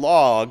large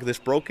log, this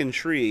broken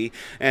tree,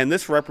 and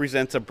this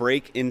represents a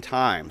break in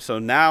time. So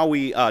now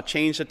we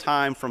change the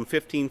time from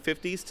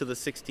 1550s to the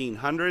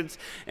 1600s,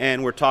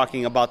 and we're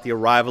talking about the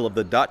arrival of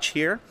the Dutch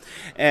here.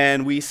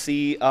 And we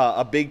see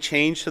a big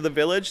change to the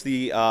village,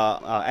 the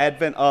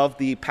advent of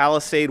the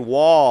palisade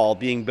wall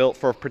being built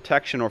for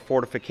protection or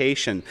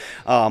fortification.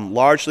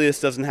 Largely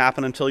this doesn't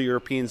happen until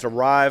Europeans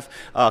arrive.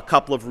 A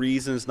couple of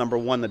reasons. Number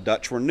one, the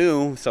Dutch were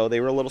new, so they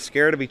were a little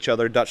scared of each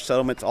other. Dutch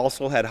settlements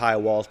also had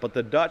high walls, but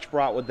the Dutch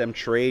brought with them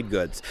trade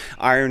goods,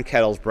 iron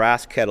kettles,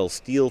 brass kettles,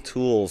 steel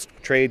tools,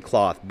 trade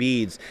cloth,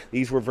 beads.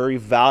 These were very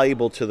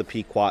valuable to the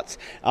Pequots,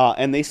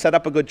 and they set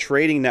up a good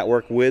trading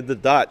network with the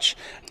Dutch.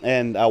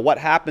 And what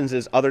happens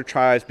is other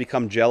tribes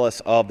become jealous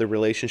of the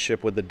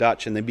relationship with the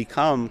Dutch, and they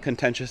become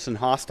contentious and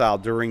hostile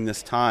during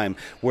this time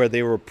where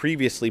they were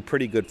previously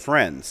pretty good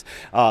friends.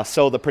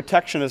 So the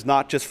protection is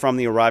not just from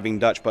the arriving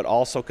Dutch, but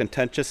also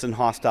contentious and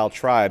hostile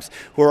tribes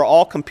who are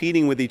all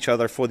competing with each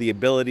other for the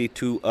ability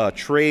to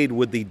trade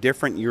with the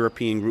different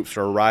European groups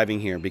that are arriving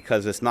here,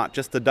 because it's not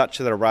just the Dutch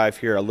that arrive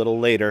here. A little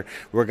later,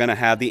 we're going to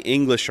have the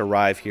English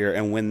arrive here,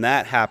 and when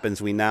that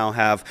happens, we now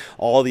have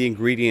all the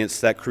ingredients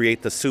that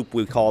create the soup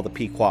we call the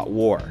Pequot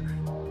War.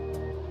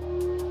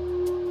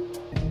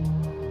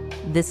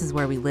 This is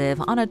Where We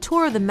Live, on a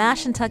tour of the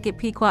Mashantucket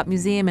Pequot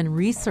Museum and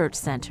Research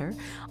Center.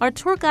 Our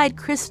tour guide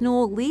Chris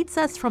Newell leads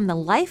us from the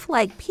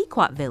lifelike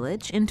Pequot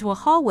village into a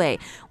hallway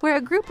where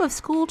a group of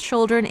school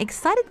children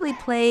excitedly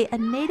play a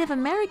Native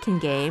American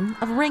game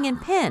of ring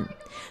and pin.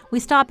 We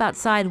stop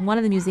outside one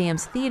of the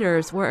museum's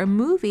theaters where a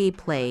movie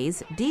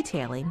plays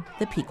detailing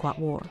the Pequot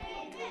War.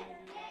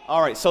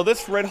 All right, so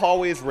this red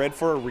hallway is red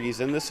for a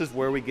reason. This is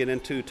where we get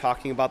into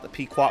talking about the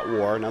Pequot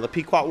War. Now, the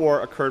Pequot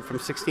War occurred from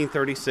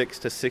 1636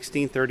 to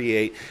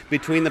 1638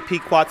 between the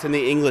Pequots and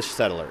the English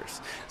settlers.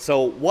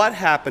 So what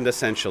happened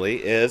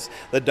essentially is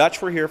the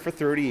Dutch were here for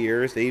 30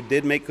 years. They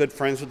did make good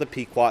friends with the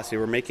Pequots. They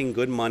were making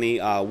good money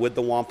with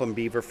the wampum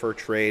beaver fur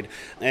trade.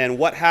 And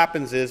what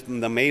happens is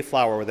the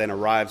Mayflower then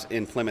arrives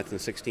in Plymouth in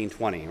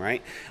 1620,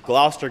 right?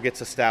 Gloucester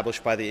gets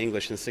established by the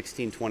English in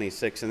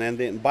 1626. And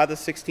then by the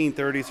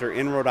 1630s, they're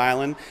in Rhode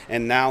Island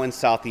and now in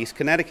southeast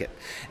Connecticut.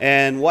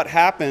 And what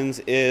happens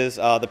is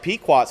the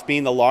Pequots,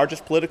 being the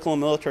largest political and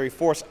military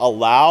force,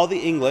 allow the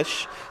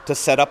English to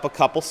set up a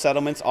couple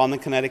settlements on the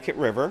Connecticut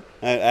River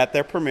at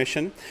their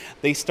permission.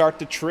 They start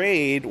to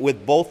trade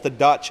with both the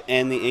Dutch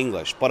and the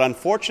English. But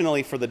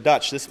unfortunately for the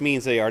Dutch, this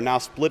means they are now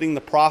splitting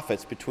the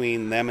profits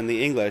between them and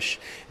the English.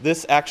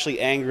 This actually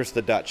angers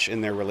the Dutch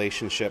in their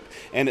relationship,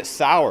 and it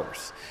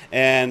sours.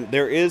 And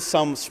there is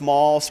some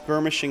small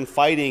skirmishing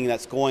fighting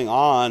that's going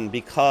on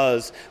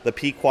because the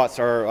Pequots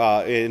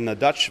are, in the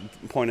Dutch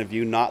point of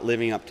view, not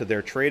living up to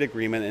their trade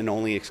agreement and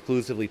only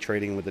exclusively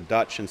trading with the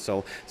Dutch. And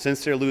so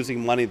since they're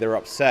losing money, they're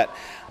upset.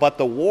 But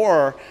the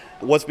war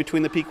was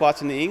between the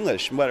Pequots and the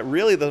English. But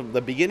really the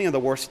beginning of the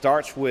war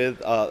starts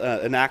with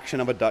an action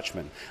of a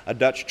Dutchman. A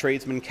Dutch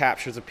tradesman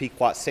captures a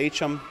Pequot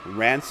sachem,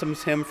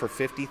 ransoms him for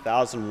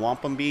 50,000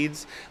 wampum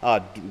beads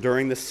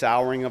during the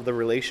souring of the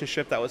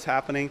relationship that was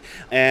happening.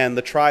 And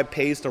the tribe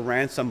pays the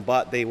ransom,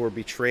 but they were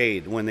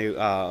betrayed when they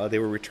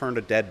were returned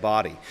a dead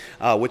body,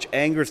 which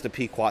angers the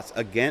Pequots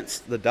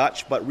against the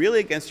Dutch, but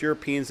really against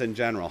Europeans in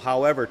general.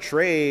 However,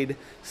 trade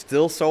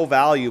still so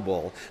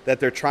valuable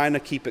that they're trying to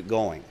keep it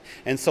going.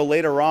 And so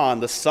later on,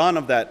 the son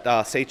of that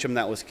sachem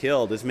that was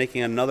killed is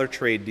making another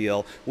trade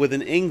deal with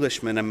an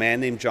Englishman, a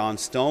man named John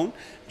Stone.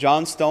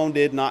 John Stone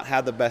did not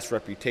have the best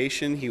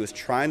reputation. He was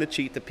trying to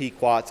cheat the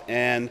Pequots,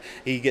 and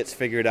he gets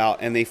figured out,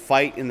 and they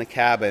fight in the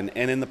cabin,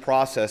 and in the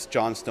process,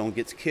 John Stone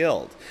gets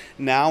killed.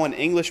 Now an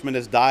Englishman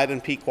has died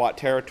in Pequot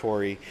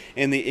territory,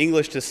 and the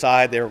English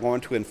decide they're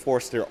going to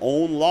enforce their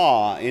own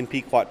law in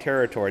Pequot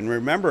territory. And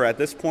remember, at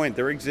this point,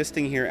 they're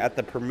existing here at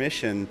the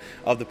permission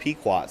of the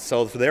Pequots.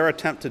 So their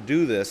attempt to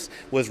do this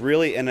was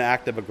really an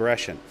act of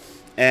aggression.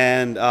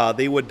 And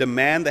they would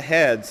demand the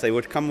heads. They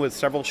would come with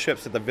several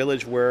ships at the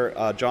village where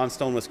John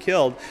Stone was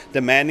killed,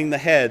 demanding the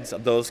heads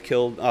of those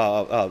killed,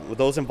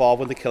 those involved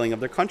with the killing of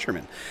their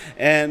countrymen.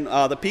 And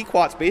the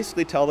Pequots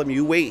basically tell them,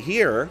 "You wait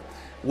here.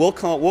 We'll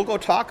go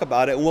talk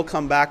about it, and we'll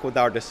come back with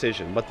our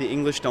decision." But the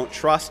English don't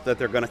trust that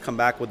they're going to come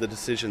back with the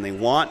decision they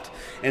want,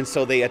 and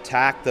so they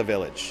attack the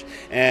village.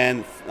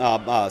 And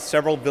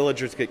several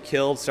villagers get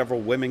killed, several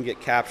women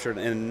get captured,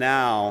 and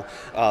now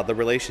the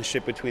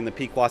relationship between the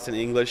Pequots and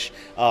English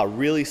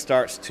really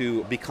starts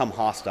to become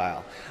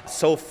hostile.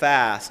 So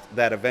fast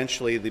that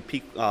eventually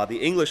the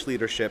English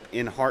leadership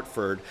in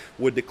Hartford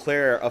would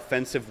declare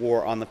offensive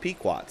war on the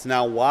Pequots.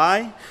 Now,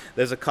 why?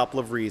 There's a couple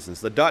of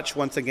reasons. The Dutch,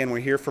 once again, were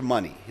here for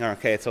money.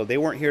 Okay. So they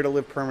weren't here to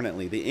live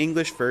permanently. The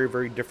English, very,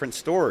 very different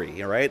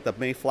story, all right? The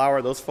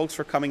Mayflower, those folks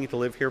were coming to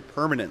live here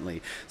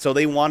permanently. So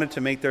they wanted to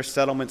make their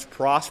settlements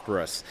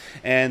prosperous.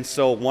 And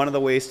so one of the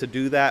ways to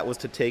do that was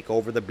to take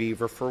over the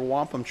beaver fur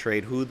wampum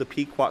trade, who the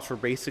Pequots were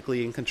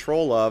basically in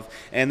control of,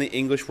 and the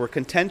English were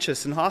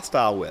contentious and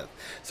hostile with.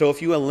 So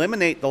if you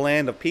eliminate the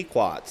land of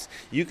Pequots,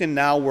 you can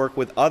now work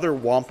with other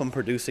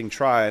wampum-producing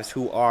tribes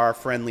who are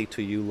friendly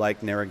to you,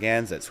 like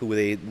Narragansetts, who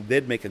they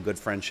did make a good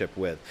friendship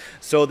with.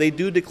 So they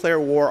do declare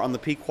war on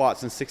the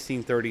Pequots in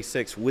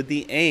 1636 with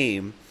the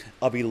aim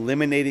of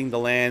eliminating the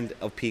land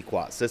of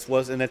Pequots. This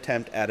was an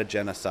attempt at a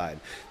genocide.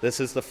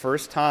 This is the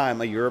first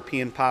time a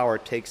European power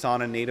takes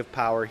on a native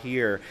power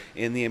here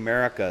in the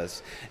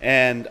Americas.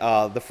 And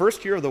the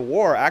first year of the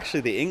war,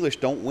 actually the English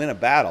don't win a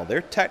battle.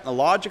 They're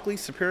technologically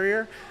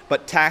superior,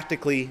 but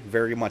tactically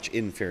very much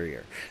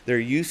inferior. They're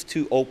used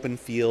to open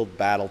field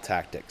battle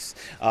tactics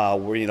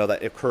that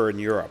occur in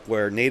Europe,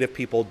 where native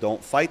people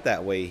don't fight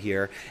that way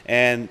here.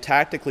 And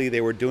tactically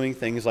they were doing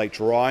things like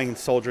drawing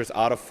soldiers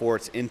out of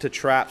forts into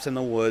traps in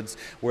the woods,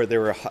 where they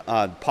were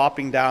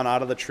popping down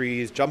out of the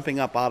trees, jumping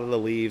up out of the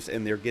leaves,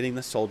 and they're getting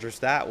the soldiers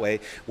that way,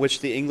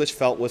 which the English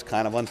felt was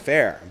kind of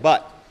unfair.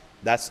 But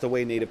that's the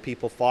way native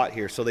people fought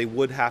here, so they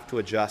would have to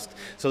adjust.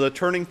 So the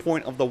turning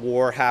point of the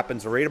war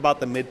happens right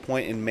about the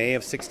midpoint in May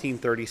of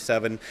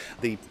 1637.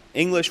 The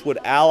English would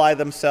ally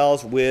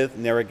themselves with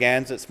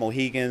Narragansetts,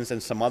 Mohegans,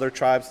 and some other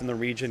tribes in the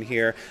region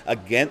here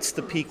against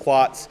the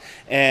Pequots.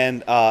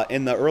 And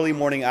in the early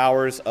morning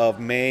hours of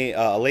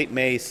late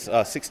May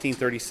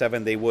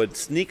 1637, they would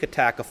sneak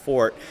attack a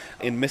fort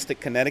in Mystic,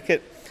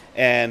 Connecticut.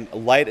 and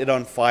light it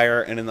on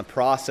fire, and in the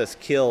process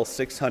kill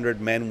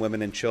 600 men,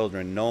 women, and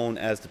children, known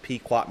as the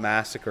Pequot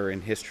Massacre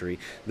in history.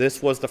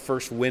 This was the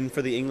first win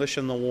for the English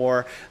in the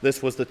war.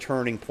 This was the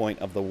turning point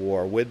of the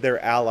war. With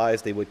their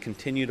allies, they would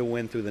continue to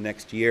win through the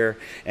next year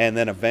and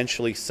then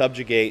eventually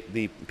subjugate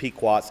the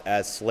Pequots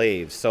as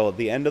slaves. So at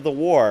the end of the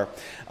war,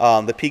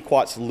 the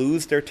Pequots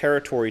lose their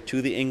territory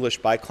to the English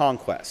by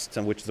conquest,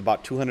 which is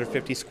about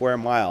 250 square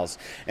miles.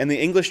 And the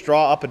English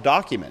draw up a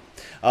document.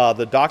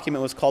 The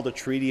document was called the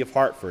Treaty of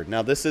Hartford.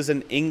 Now, this is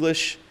an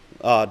English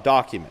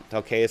document,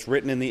 okay? It's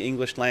written in the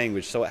English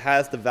language, so it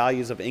has the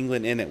values of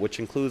England in it, which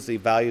includes the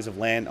values of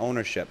land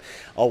ownership.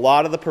 A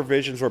lot of the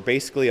provisions were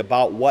basically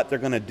about what they're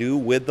going to do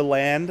with the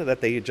land that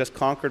they had just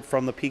conquered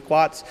from the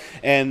Pequots,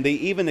 and they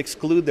even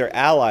exclude their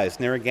allies,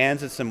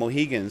 Narragansetts and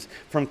Mohegans,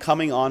 from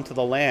coming onto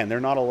the land.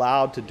 They're not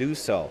allowed to do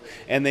so.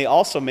 And they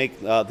also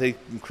they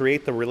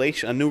create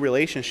a new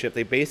relationship.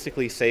 They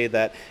basically say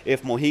that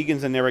if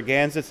Mohegans and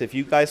Narragansetts, if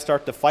you guys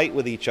start to fight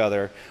with each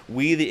other,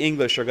 we the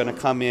English are going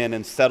to come in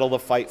and settle the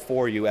fight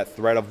for you at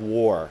threat of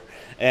war.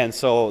 And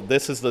so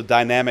this is the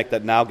dynamic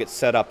that now gets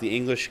set up. The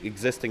English,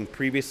 existing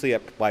previously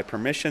by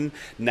permission,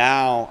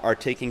 now are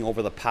taking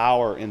over the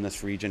power in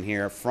this region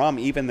here from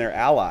even their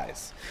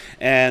allies.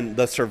 And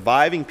the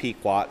surviving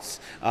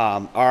Pequots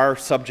are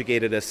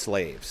subjugated as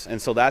slaves.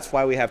 And so that's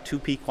why we have two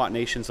Pequot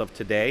nations of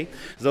today.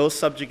 Those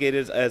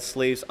subjugated as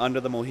slaves under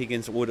the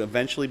Mohegans would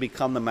eventually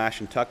become the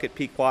Mashantucket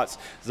Pequots.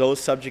 Those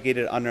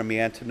subjugated under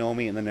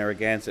Miantinomi and the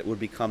Narragansett would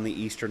become the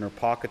Eastern or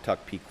Pawcatuck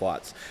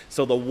Pequots.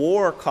 So the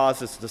war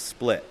causes the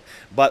split.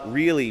 But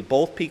really,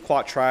 both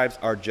Pequot tribes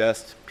are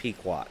just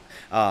Pequot.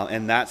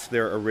 And that's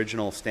their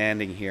original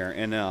standing here.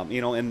 And,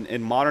 you know,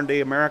 in modern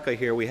day America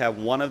here, we have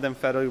one of them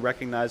federally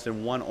recognized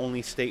and one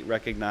only state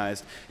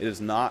recognized. It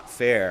is not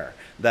fair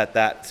that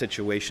that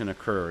situation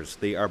occurs.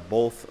 They are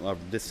both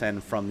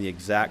descend from the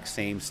exact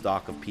same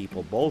stock of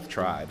people. Both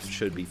tribes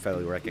should be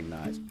federally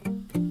recognized.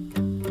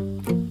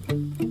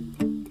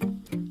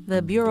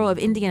 The Bureau of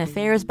Indian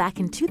Affairs back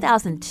in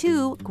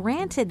 2002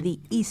 granted the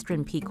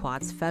Eastern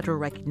Pequots federal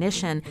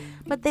recognition,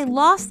 but they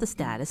lost the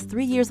status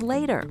 3 years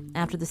later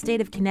after the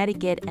state of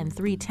Connecticut and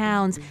 3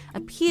 towns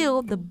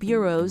appealed the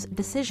Bureau's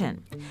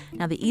decision.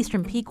 Now, the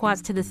Eastern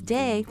Pequots to this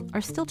day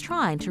are still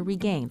trying to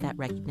regain that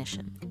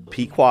recognition.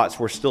 Pequots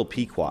were still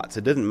Pequots.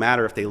 It didn't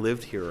matter if they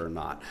lived here or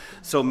not.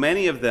 So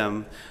many of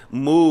them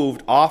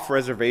moved off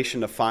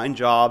reservation to find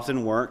jobs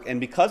and work, and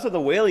because of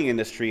the whaling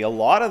industry, a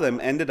lot of them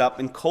ended up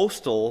in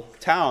coastal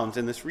towns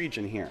in this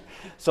region here.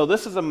 So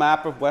this is a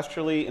map of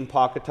Westerly and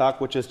Pawcatuck,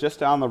 which is just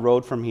down the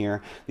road from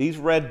here. These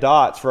red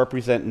dots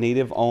represent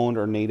native-owned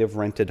or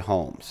native-rented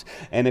homes.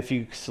 And if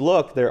you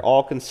look, they're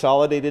all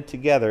consolidated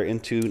together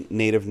into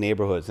native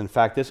neighborhoods. In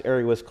fact, this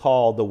area was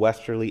called the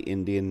Westerly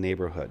Indian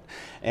Neighborhood.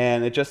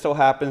 And it just so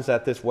happens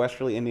that this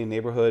Westerly Indian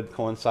neighborhood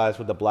coincides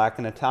with the Black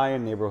and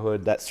Italian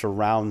neighborhood that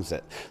surrounds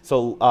it.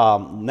 So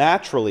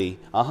naturally,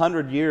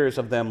 100 years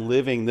of them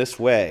living this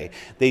way,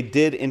 they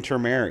did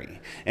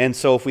intermarry. And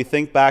so if we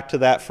think back to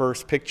that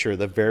first picture,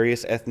 the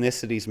various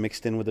ethnicities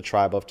mixed in with the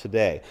tribe of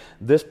today,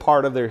 this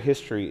part of their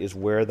history is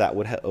where that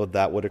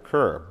would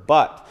occur.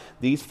 But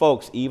these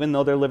folks, even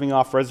though they're living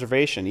off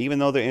reservation, even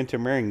though they're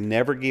intermarrying,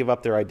 never gave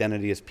up their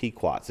identity as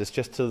Pequots. It's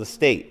just to the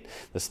state.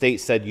 The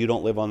state said, you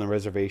don't live on the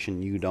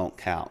reservation, you don't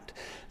count.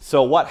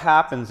 So what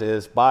happens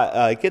is,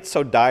 it gets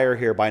so dire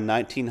here, by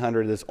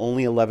 1900, there's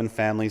only 11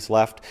 families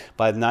left.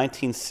 By the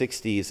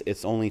 1960s,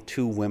 it's only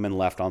 2 women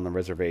left on the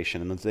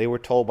reservation. And they were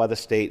told by the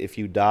state, if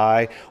you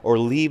die or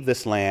leave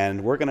this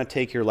land, we're going to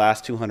take your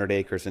last 200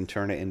 acres and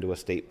turn it into a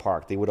state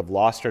park. They would have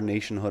lost their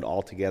nationhood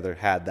altogether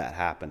had that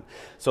happened.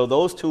 So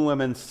those 2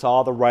 women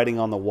saw the writing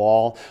on the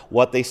wall.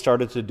 What they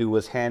started to do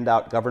was hand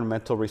out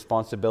governmental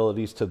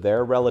responsibilities to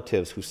their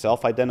relatives who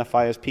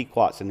self-identify as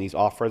Pequots in these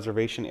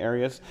off-reservation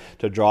areas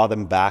to draw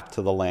them back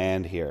to the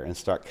land here and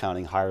start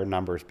counting higher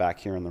numbers back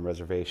here on the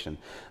reservation.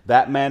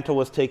 That mantle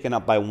was taken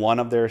up by one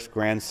of their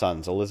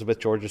grandsons. Elizabeth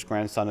George's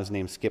grandson is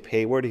named Skip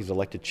Hayward. He's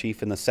elected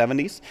chief in the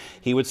 70s.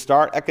 He would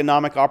start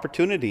economic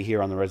opportunity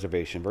here on the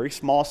reservation. Very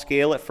small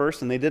scale at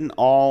first, and they weren't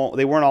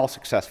all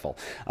successful.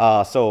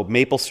 So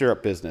maple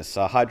syrup business,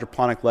 a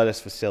hydroponic lettuce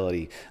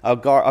facility,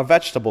 a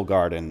vegetable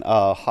garden,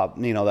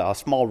 a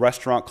small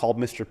restaurant called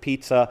Mr.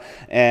 Pizza,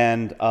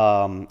 and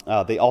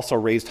they also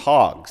raised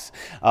hogs.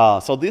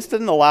 So this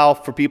didn't allow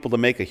for people to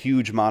make a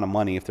huge amount of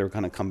money if they're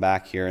going to come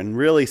back here. And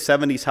really,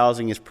 70s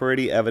housing is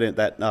pretty evident.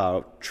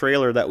 That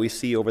trailer that we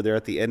see over there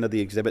at the end of the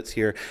exhibits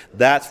here,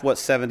 that's what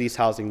 70s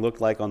housing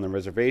looked like on the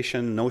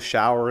reservation. No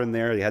shower in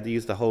there. You had to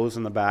use the hose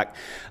in the back.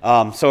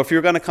 So if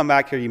you're going to come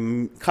back here,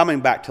 you're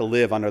coming back to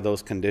live under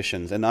those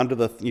conditions, and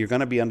you're going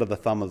to be under the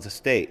thumb of the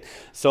state.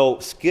 So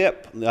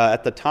Skip,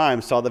 at the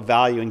time, saw the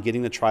value in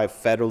getting the tribe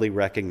federally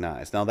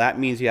recognized. Now that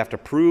means you have to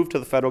prove to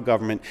the federal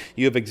government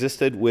you have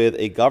existed with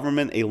a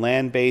government, a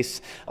land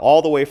base,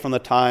 all the way from the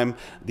time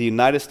the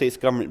United States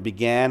government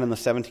began in the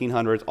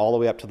 1700s all the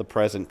way up to the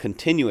present,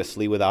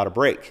 continuously without a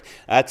break.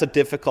 That's a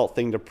difficult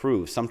thing to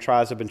prove. Some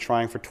tribes have been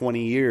trying for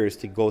 20 years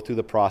to go through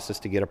the process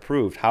to get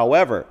approved.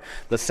 However,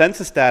 the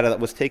census data that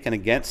was taken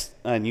against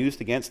and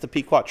used against the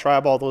Pequot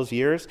tribe all those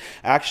years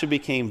actually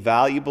became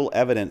valuable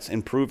evidence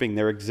in proving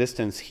their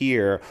existence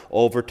here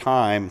over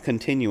time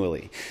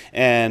continually.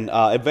 And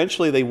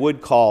eventually they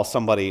would call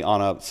somebody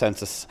on a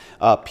census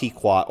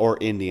Pequot or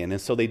Indian.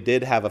 And so they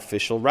did have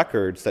official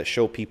records that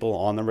show people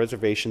on the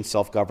reservation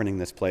self-governing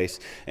this place.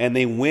 And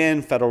they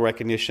win federal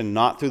recognition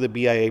not through the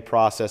BIA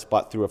process,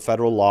 but through a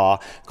federal law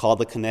called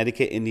the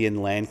Connecticut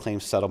Indian Land Claim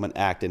Settlement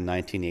Act in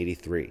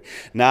 1983.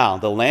 Now,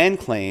 the land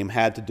claim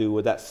had to do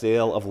with that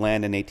sale of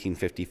land in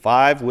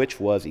 1855, which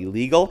was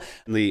illegal.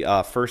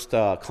 The first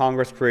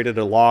Congress created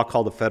a law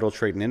called the Federal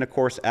Trade and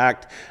Intercourse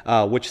Act,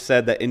 which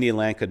said that Indian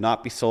land could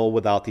not be sold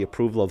without the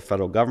approval of the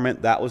federal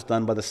government. That was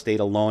done by the state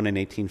alone in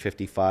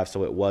 1855,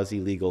 so it was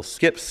illegal.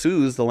 Skip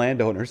sues the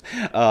landowners,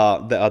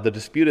 the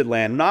disputed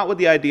land, not with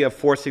the idea of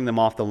forcing them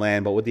off the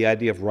land, but with the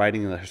idea of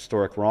righting the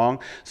historic wrong.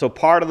 So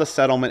part of the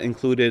settlement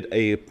included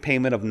a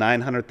payment of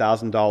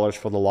 $900,000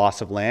 for the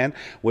loss of land,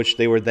 which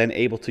they were then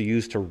able to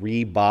use to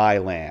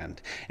rebuy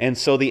land. And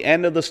so the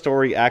end of the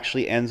story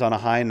actually ends on a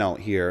high note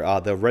here.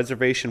 The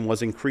reservation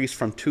was increased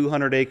from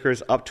 200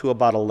 acres up to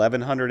about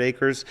 1,100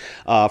 acres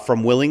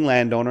from willing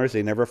landowners.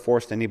 They never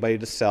forced anybody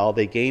to sell.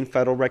 They gained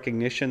federal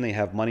recognition. They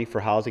have money for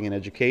housing and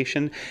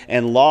education,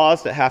 and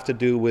laws that have to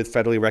do with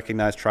federally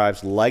recognized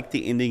tribes like the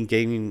Indian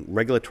Gaming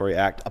Regulatory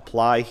Act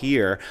apply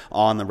here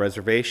on the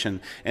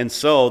reservation. And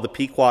so the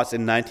Pequots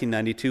in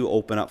 1992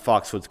 open up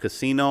Foxwoods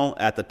Casino.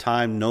 At the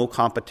time, no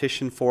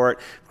competition for it.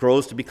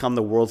 Grows to become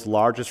the world's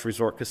largest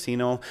resort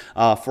casino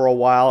for a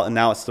while, and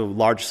now it's the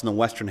largest in the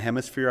Western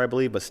Hemisphere, I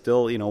believe, but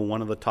still,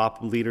 one of the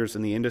top leaders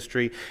in the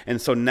industry.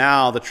 And so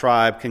now the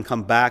tribe can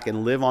come back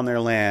and live on their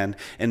land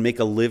and make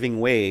a living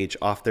wage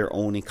off their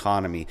own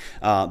economy.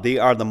 They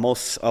are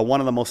one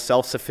of the most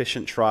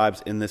self-sufficient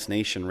tribes in this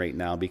nation right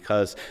now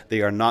because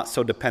they are not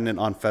so dependent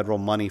on federal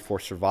money for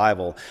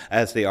survival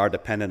as they are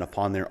dependent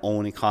upon their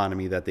own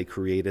economy that they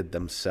created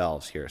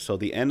themselves here. So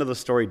the end of the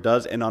story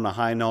does end on a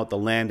high note. The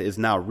land is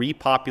now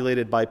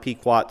repopulated by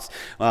Pequots.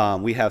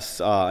 We have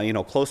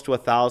close to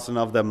 1,000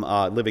 of them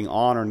living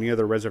on or near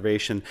the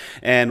reservation,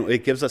 and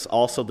it gives us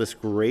also this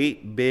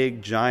great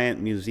big giant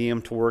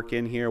museum to work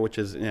in here, which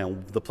is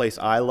the place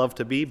I love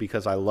to be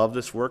because I love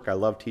this work. I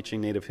love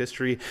teaching Native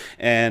history,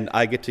 and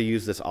I get to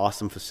use this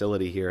awesome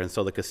facility here. And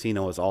so the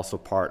casino is also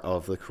part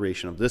of the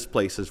creation of this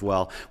place as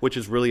well, which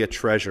is really a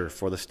treasure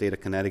for the state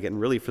of Connecticut and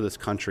really for this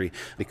country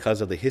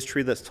because of the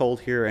history that's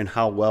told here and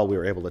how well we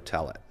were able to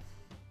tell it.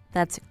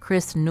 That's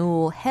Chris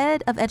Newell,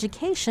 Head of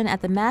Education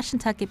at the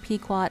Mashantucket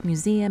Pequot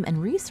Museum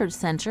and Research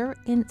Center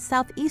in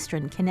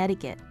southeastern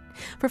Connecticut.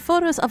 For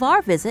photos of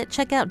our visit,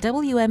 check out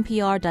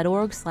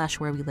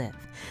WNPR.org/where we live.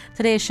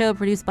 Today's show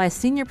produced by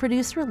senior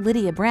producer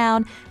Lydia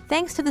Brown.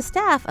 Thanks to the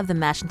staff of the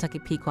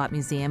Mashantucket Pequot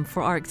Museum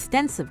for our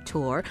extensive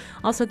tour.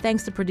 Also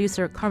thanks to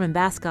producer Carmen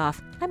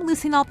Baskoff. I'm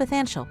Lucy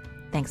Nalpathanchel.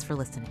 Thanks for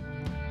listening.